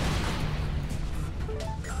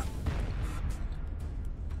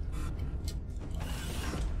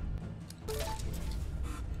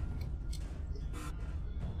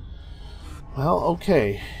 Well,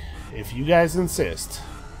 okay. If you guys insist.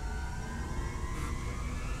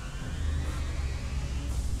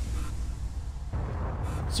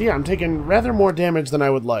 So yeah, I'm taking rather more damage than I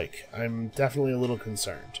would like. I'm definitely a little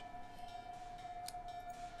concerned.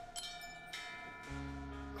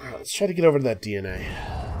 Alright, let's try to get over to that DNA.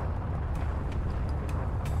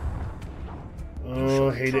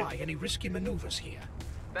 Oh, hate it. Try any risky maneuvers here.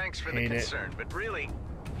 Thanks for the Hate it. concern, but really,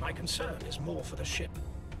 My concern is more for the ship.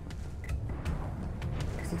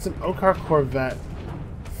 It's an Okar Corvette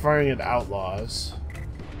firing at outlaws.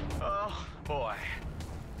 oh boy.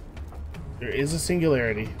 There is a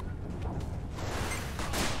singularity.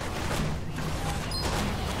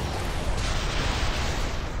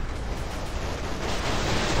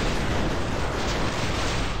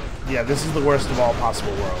 Yeah, this is the worst of all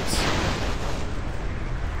possible worlds.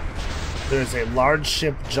 There is a large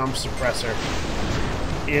ship jump suppressor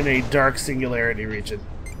in a dark singularity region.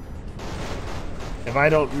 If I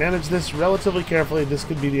don't manage this relatively carefully, this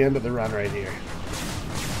could be the end of the run right here.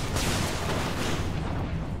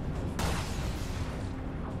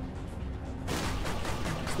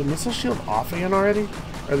 Is the missile shield off again already?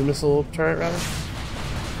 Or the missile turret, rather?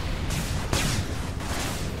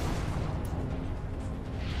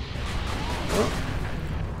 Oh.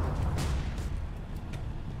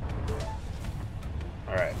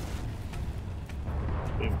 Alright.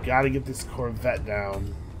 We've got to get this Corvette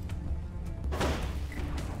down.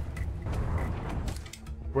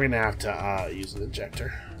 We're gonna have to use an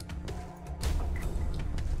injector.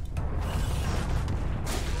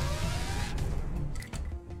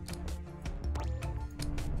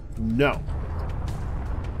 No.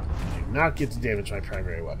 You do not get to damage my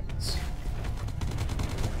primary weapons.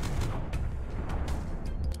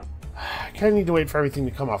 I kinda need to wait for everything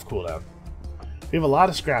to come off cooldown. We have a lot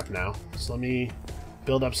of scrap now, so let me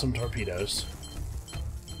build up some torpedoes.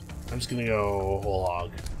 I'm just gonna go whole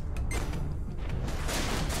hog.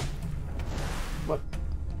 What?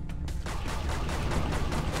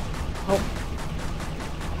 Oh.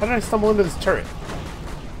 How did I stumble into this turret?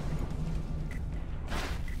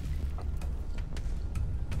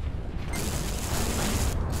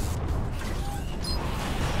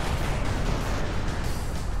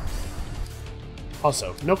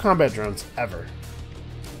 Also, no combat drones, ever.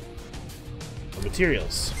 The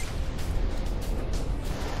materials.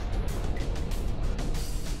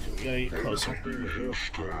 We gotta get closer.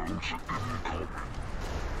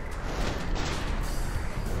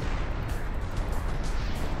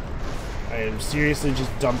 I am seriously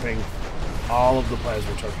just dumping all of the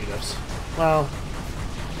plasma torpedoes. Well,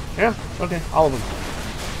 yeah, okay, all of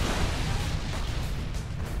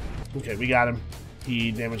them. Okay, we got him.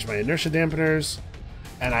 He damaged my inertia dampeners,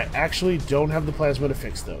 and I actually don't have the plasma to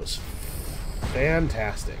fix those.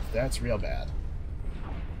 Fantastic. That's real bad.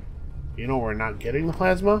 You know we're not getting the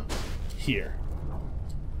plasma? Here.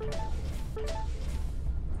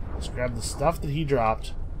 Let's grab the stuff that he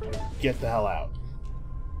dropped and get the hell out.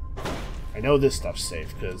 I know this stuff's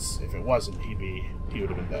safe, because if it wasn't, he would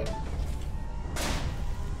have been dead.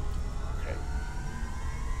 Okay.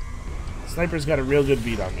 Sniper's got a real good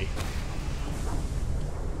beat on me.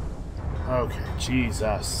 Okay,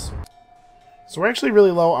 Jesus. So we're actually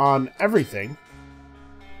really low on everything.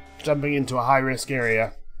 Jumping into a high-risk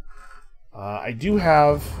area. I do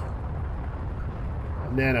have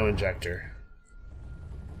a nano injector.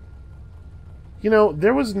 You know,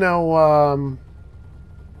 there was no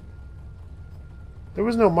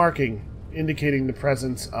marking indicating the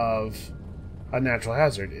presence of a natural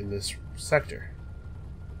hazard in this sector.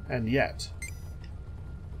 And yet,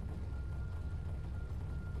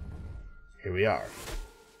 here we are.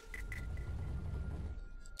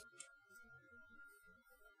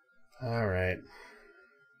 Alright.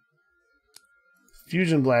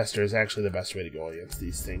 Fusion Blaster is actually the best way to go against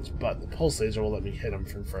these things, but the Pulse Laser will let me hit them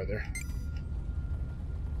from further.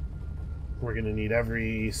 We're going to need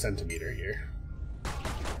every centimeter here.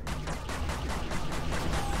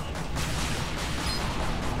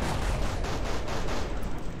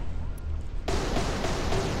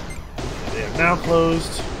 They have now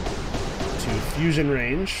closed to fusion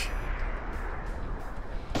range.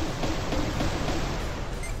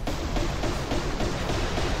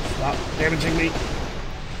 Stop damaging me.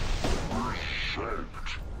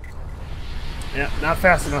 Yeah, not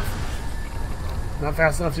fast enough. Not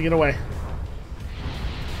fast enough to get away.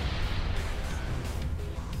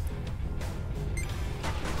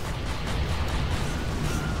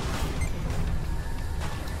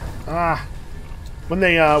 Ah. When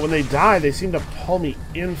they die, they seem to pull me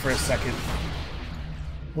in for a second.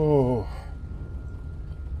 Oh.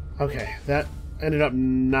 Okay, that ended up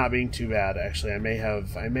not being too bad, actually. I may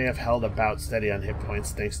have held about steady on hit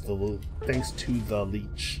points thanks to the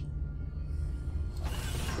leech.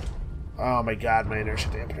 Oh my god, my inertia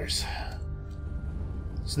dampeners.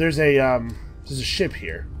 So there's a ship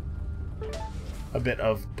here. A bit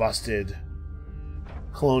of busted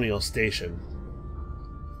colonial station.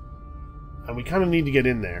 And we kind of need to get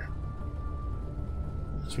in there.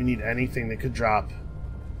 So we need anything that could drop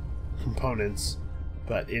components.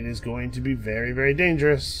 But it is going to be very, very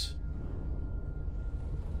dangerous.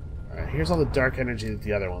 Alright, here's all the dark energy that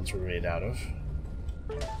the other ones were made out of.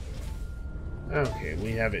 Okay,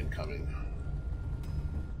 we have incoming.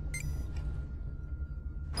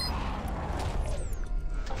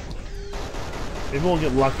 Maybe we'll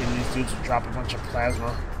get lucky and these dudes will drop a bunch of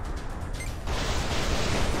plasma.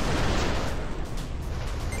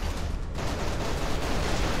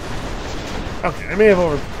 Okay, I may have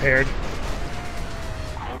overprepared.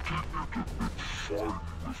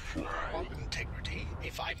 On integrity,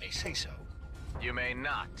 if I may say so. You may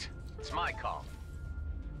not. It's my call.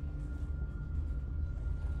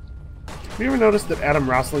 Have you ever noticed that Adam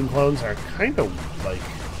Rosling clones are kind of, like,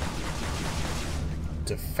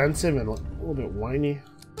 defensive and a little bit whiny?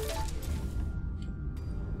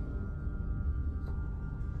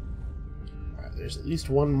 Alright, there's at least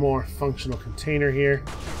one more functional container here.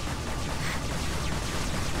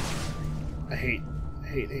 I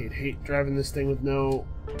hate driving this thing with no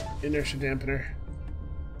inertia dampener.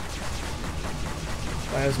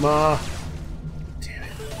 Plasma. Damn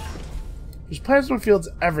it. There's plasma fields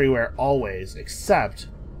everywhere, always, except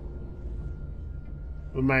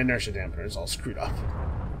when my inertia dampener is all screwed up.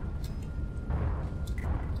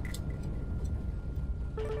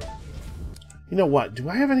 You know what? Do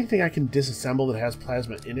I have anything I can disassemble that has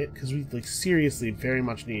plasma in it? Because we, like, seriously very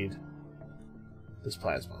much need this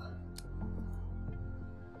plasma.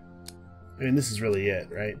 I mean, this is really it,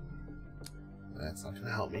 right? That's not going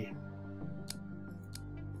to help me.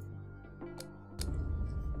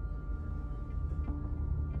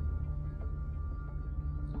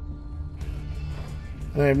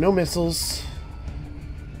 I have no missiles.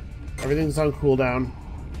 Everything's on cooldown.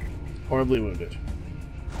 Horribly wounded.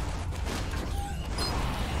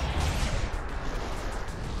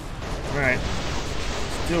 Alright.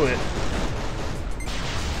 Let's do it.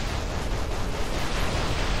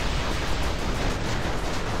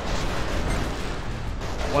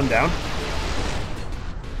 One down.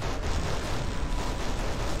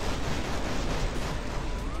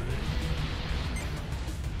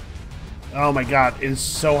 Oh my god, it is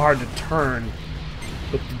so hard to turn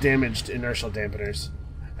with the damaged inertial dampeners.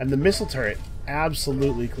 And the missile turret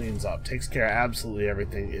absolutely cleans up, takes care of absolutely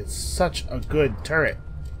everything. It's such a good turret.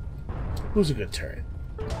 Who's a good turret?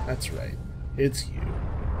 That's right, it's you.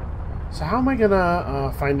 So how am I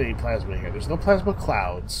gonna find any plasma here? There's no plasma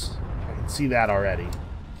clouds. I can see that already.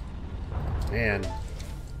 Man,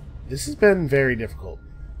 this has been very difficult.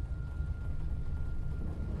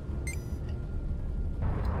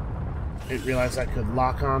 I didn't realize I could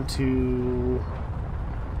lock onto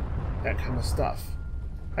that kind of stuff.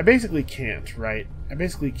 I basically can't, right? I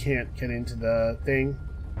basically can't get into the thing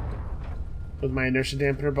with my inertia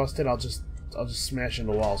dampener busted. I'll just smash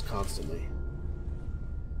into walls constantly.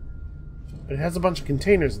 But it has a bunch of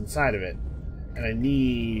containers inside of it, and I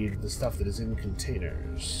need the stuff that is in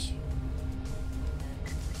containers.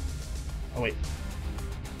 Oh wait.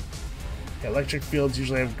 Yeah, electric fields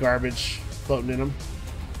usually have garbage floating in them.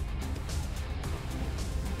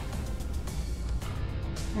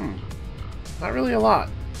 Not really a lot.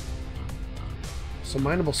 Some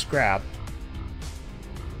mineable scrap.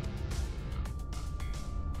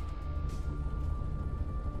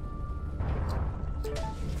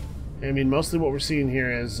 I mean, mostly what we're seeing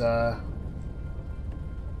here is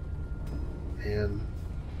man.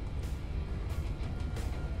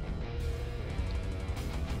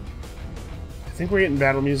 I think we're getting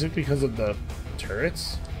battle music because of the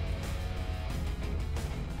turrets.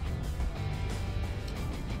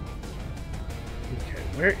 Okay,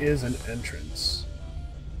 where is an entrance?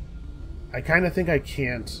 I kind of think I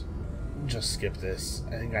can't just skip this.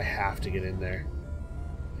 I think I have to get in there.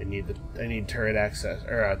 I need turret access,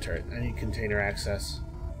 or turret. I need container access.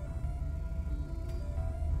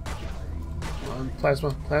 Come on,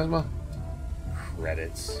 plasma, plasma.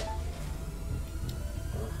 Credits.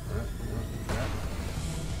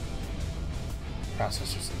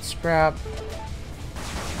 Processors and scrap.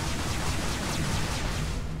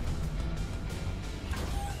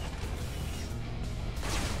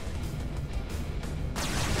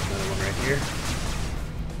 Another one right here.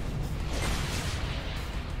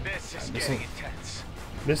 This is getting intense.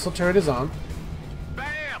 Missile turret is on.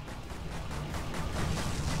 Bam!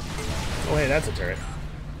 Oh, hey, that's a turret.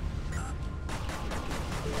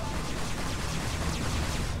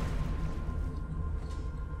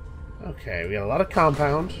 Okay, we got a lot of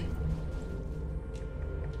compound.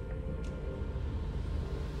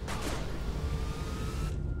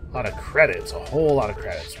 A lot of credits, a whole lot of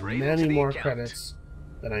credits. Many more credits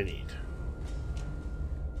than I need.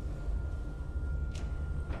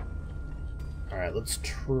 Alright, let's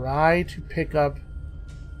try to pick up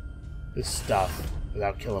this stuff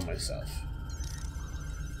without killing myself.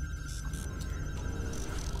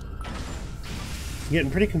 I'm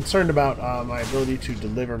getting pretty concerned about my ability to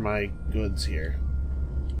deliver my goods here.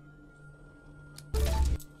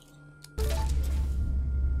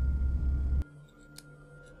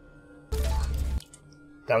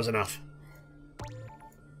 That was enough.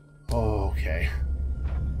 Okay.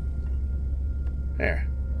 There.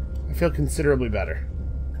 I feel considerably better.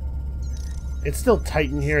 It's still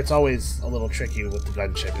tight in here. It's always a little tricky with the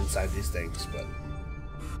gunship inside these things, but...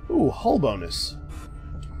 Ooh, hull bonus.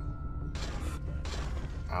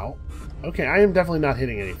 Ow. Okay, I am definitely not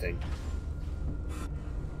hitting anything.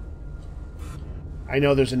 I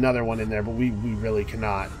know there's another one in there, but we really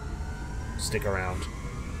cannot stick around.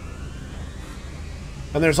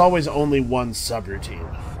 And there's always only one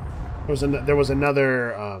subroutine. There was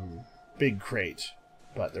another big crate,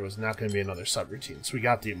 but there was not going to be another subroutine, so we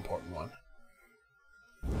got the important one.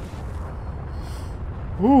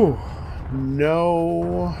 Ooh,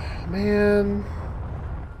 no, man.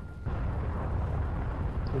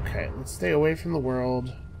 Okay, let's stay away from the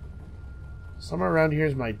world. Somewhere around here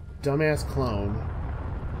is my dumbass clone.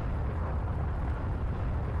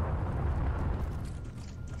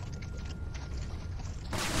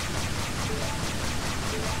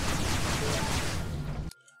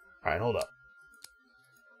 Alright, hold up.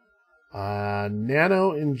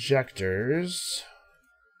 Nano injectors.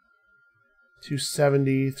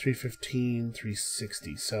 270, 315,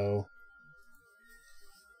 360. So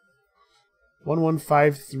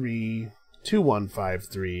 1153,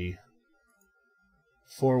 2153,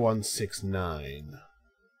 4169.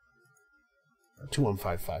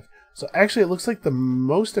 2155. So actually it looks like the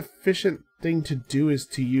most efficient thing to do is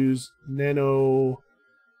to use nano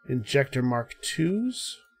injector Mark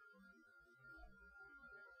IIs.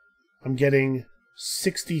 I'm getting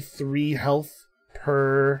 63 health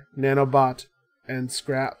per nanobot and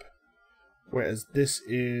scrap, whereas this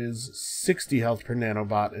is 60 health per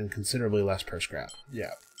nanobot and considerably less per scrap.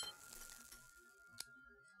 Yeah.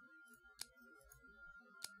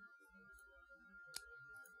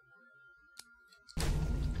 For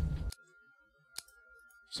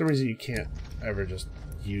some reason you can't ever just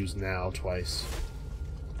use now twice.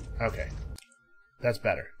 Okay. That's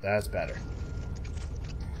better. That's better.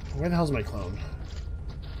 Where the hell's my clone?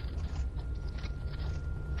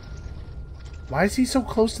 Why is he so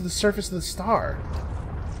close to the surface of the star?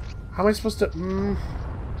 How am I supposed to...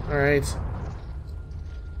 Alright.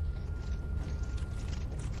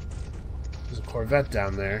 There's a Corvette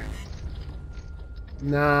down there.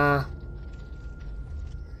 Nah.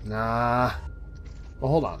 Nah.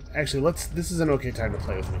 Well, hold on. Actually, this is an okay time to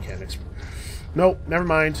play with mechanics. Nope, never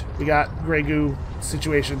mind. We got Grey Goo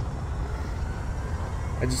situation.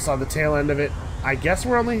 I just saw the tail end of it. I guess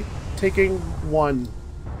we're only taking one.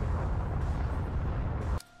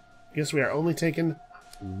 Guess we are only taking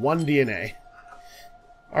one DNA.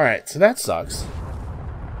 Alright, so that sucks.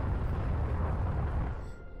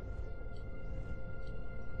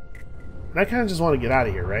 And I kind of just want to get out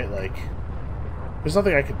of here, right? Like, there's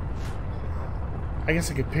nothing I could... I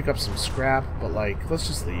guess I could pick up some scrap, but like, let's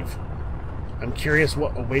just leave. I'm curious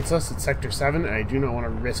what awaits us at Sector 7, and I do not want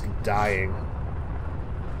to risk dying.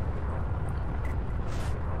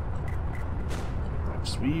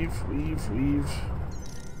 Just weave, weave, weave.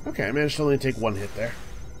 Okay, I managed to only take one hit there.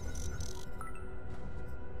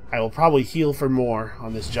 I will probably heal for more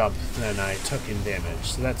on this jump than I took in damage,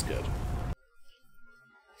 so that's good.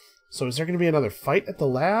 So is there going to be another fight at the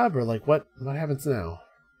lab, or like what happens now?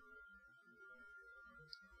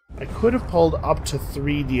 I could have pulled up to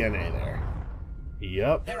 3 DNA there.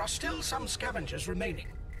 Yep. There are still some scavengers remaining.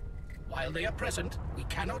 While they are present, we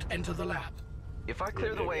cannot enter the lab. If I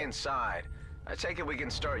clear the way inside, I take it we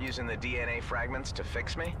can start using the DNA fragments to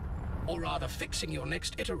fix me? Or rather fixing your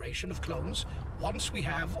next iteration of clones once we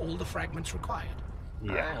have all the fragments required.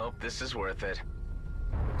 Yeah. I hope this is worth it.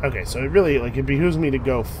 Okay, so it really, like, it behooves me to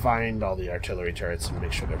go find all the artillery turrets and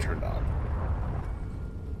make sure they're turned on.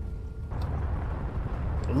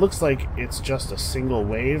 It looks like it's just a single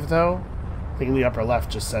wave, though. I think in the upper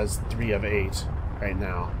left just says 3 of 8 right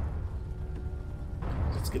now.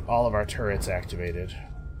 Let's get all of our turrets activated.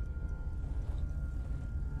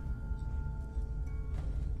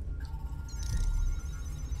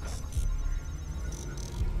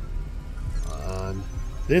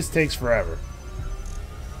 This takes forever.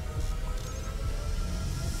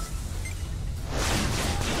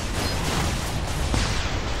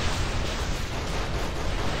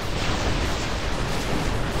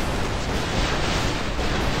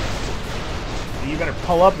 You better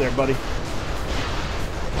pull up there, buddy.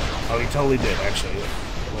 Oh, he totally did, actually.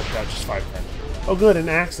 It worked out just fine for him. Oh, good, an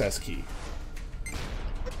access key.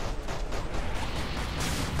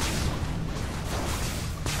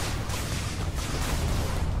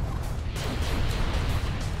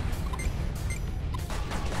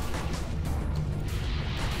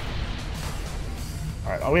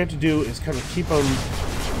 Alright, all we have to do is kind of keep them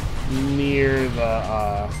near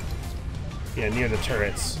the, near the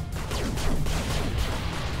turrets.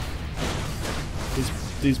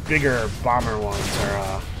 These bigger bomber ones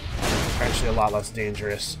are actually a lot less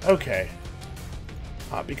dangerous. Okay.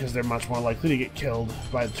 Because they're much more likely to get killed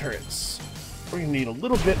by the turrets. We're going to need a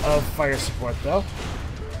little bit of fire support, though.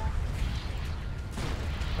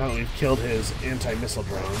 Now that we've killed his anti-missile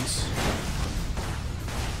drones.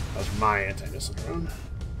 That was my anti-missile drone.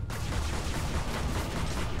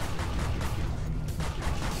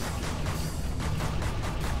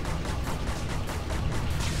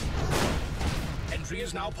 Entry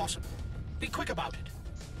is now possible. Be quick about it.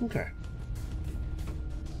 Okay.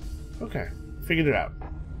 Okay. Figured it out.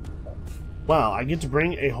 Well, I get to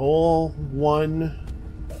bring a whole one...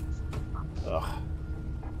 Ugh.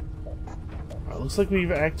 It looks like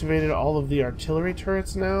we've activated all of the artillery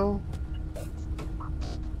turrets now.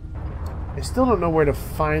 I still don't know where to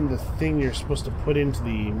find the thing you're supposed to put into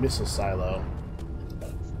the missile silo.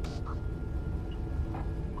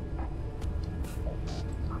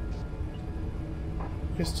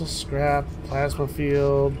 Crystal scrap, plasma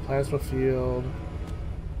field, plasma field.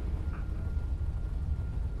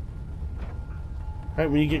 Right,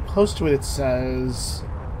 when you get close to it, it says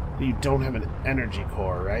that you don't have an energy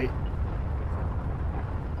core, right?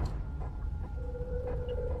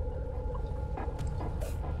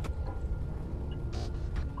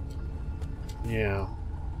 Yeah.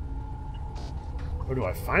 Where do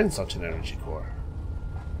I find such an energy core?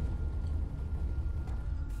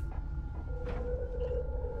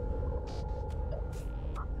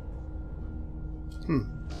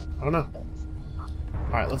 I don't know.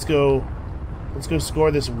 Alright, let's go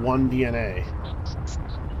score this 1 DNA.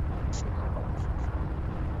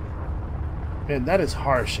 Man, that is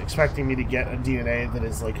harsh, expecting me to get a DNA that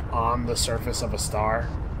is, like, on the surface of a star.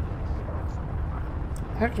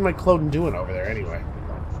 What the heck is my clone doing over there, anyway?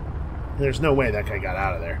 There's no way that guy got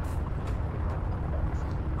out of there.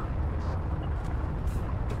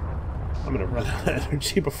 I'm gonna run out of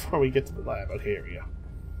energy before we get to the lab. Okay, here we go.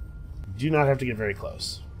 Do not have to get very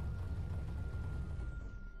close.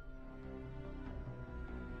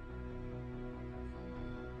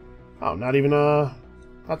 Oh, not even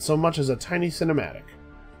not so much as a tiny cinematic.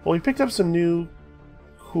 Well, we picked up some new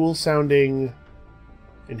cool sounding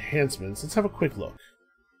enhancements. Let's have a quick look.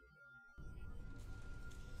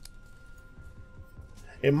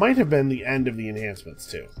 It might have been the end of the enhancements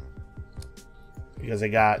too. Because I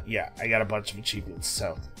got a bunch of achievements,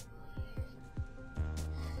 so.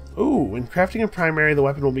 Ooh, when crafting a primary, the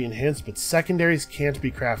weapon will be enhanced, but secondaries can't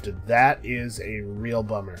be crafted. That is a real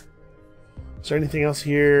bummer. Is there anything else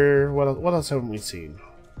here? What else haven't we seen?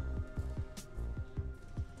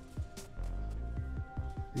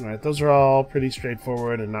 Alright, those are all pretty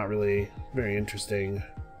straightforward and not really very interesting.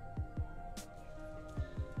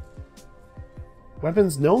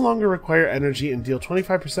 Weapons no longer require energy and deal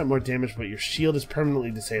 25% more damage, but your shield is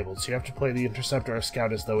permanently disabled, so you have to play the Interceptor or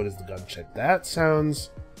Scout as though it is the gunship. That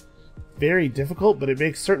sounds very difficult, but it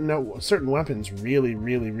makes certain weapons really,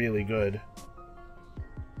 really, really good.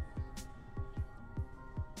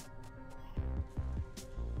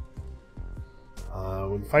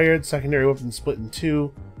 When fired, secondary weapons split in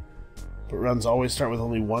two, but runs always start with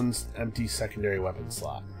only one empty secondary weapon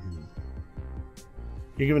slot.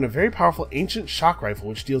 You're given a very powerful ancient shock rifle,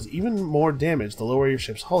 which deals even more damage the lower your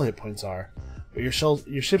ship's hull hit points are. But your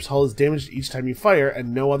ship's hull is damaged each time you fire,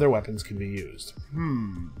 and no other weapons can be used.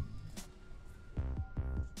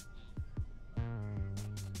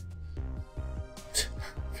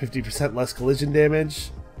 50% less collision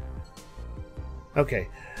damage. Okay.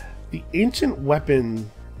 The ancient weapon...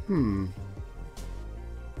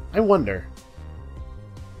 I wonder.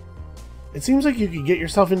 It seems like you could get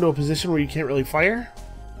yourself into a position where you can't really fire.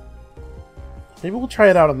 Maybe we'll try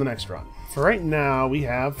it out on the next run. For right now, we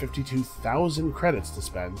have 52,000 credits to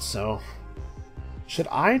spend, so... Should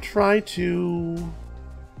I try to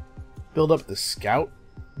build up the scout?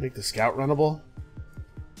 Make the scout runnable?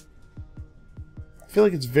 I feel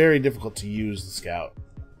like it's very difficult to use the scout.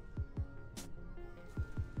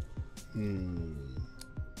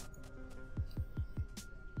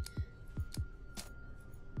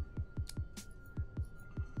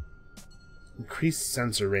 Increased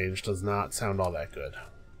sensor range does not sound all that good.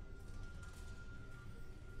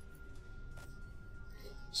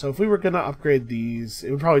 So if we were going to upgrade these,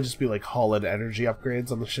 it would probably just be like hull and energy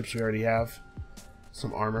upgrades on the ships we already have.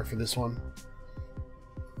 Some armor for this one.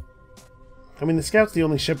 I mean, the Scout's the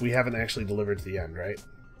only ship we haven't actually delivered to the end, right?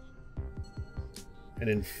 And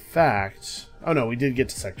in fact... Oh no, we did get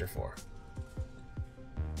to Sector 4.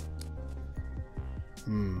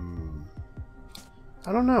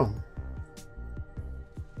 I don't know.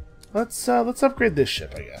 Let's upgrade this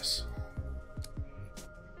ship, I guess.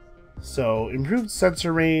 So, improved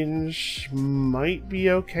sensor range might be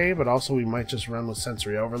okay, but also we might just run with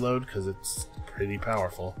sensory overload because it's pretty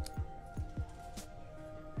powerful.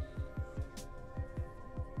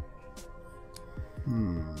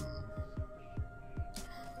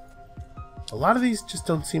 A lot of these just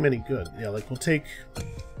don't seem any good. Yeah, like we'll take...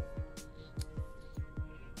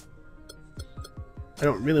 I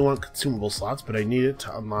don't really want consumable slots, but I need it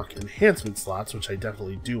to unlock enhancement slots, which I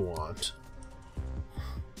definitely do want.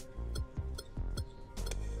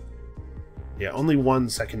 Yeah, only one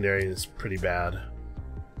secondary is pretty bad.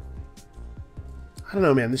 I don't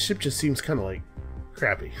know, man. This ship just seems kind of like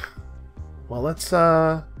crappy. Well, let's,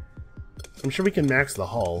 I'm sure we can max the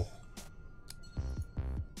hull.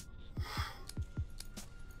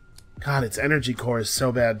 God, its energy core is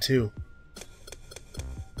so bad, too.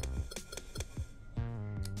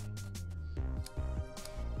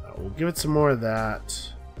 We'll give it some more of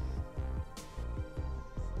that.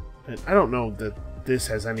 And I don't know that this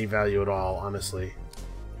has any value at all, honestly.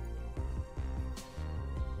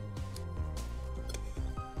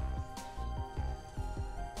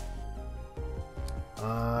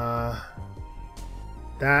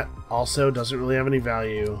 That also doesn't really have any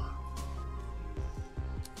value.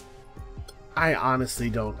 I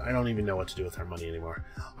honestly don't even know what to do with our money anymore.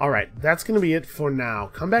 Alright, that's going to be it for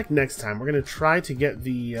now. Come back next time. We're going to try to get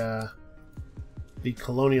the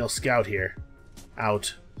Colonial Scout here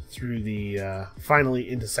out through the, finally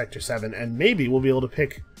into Sector 7, and maybe we'll be able to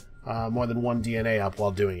pick more than one DNA up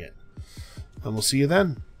while doing it. And we'll see you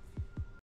then.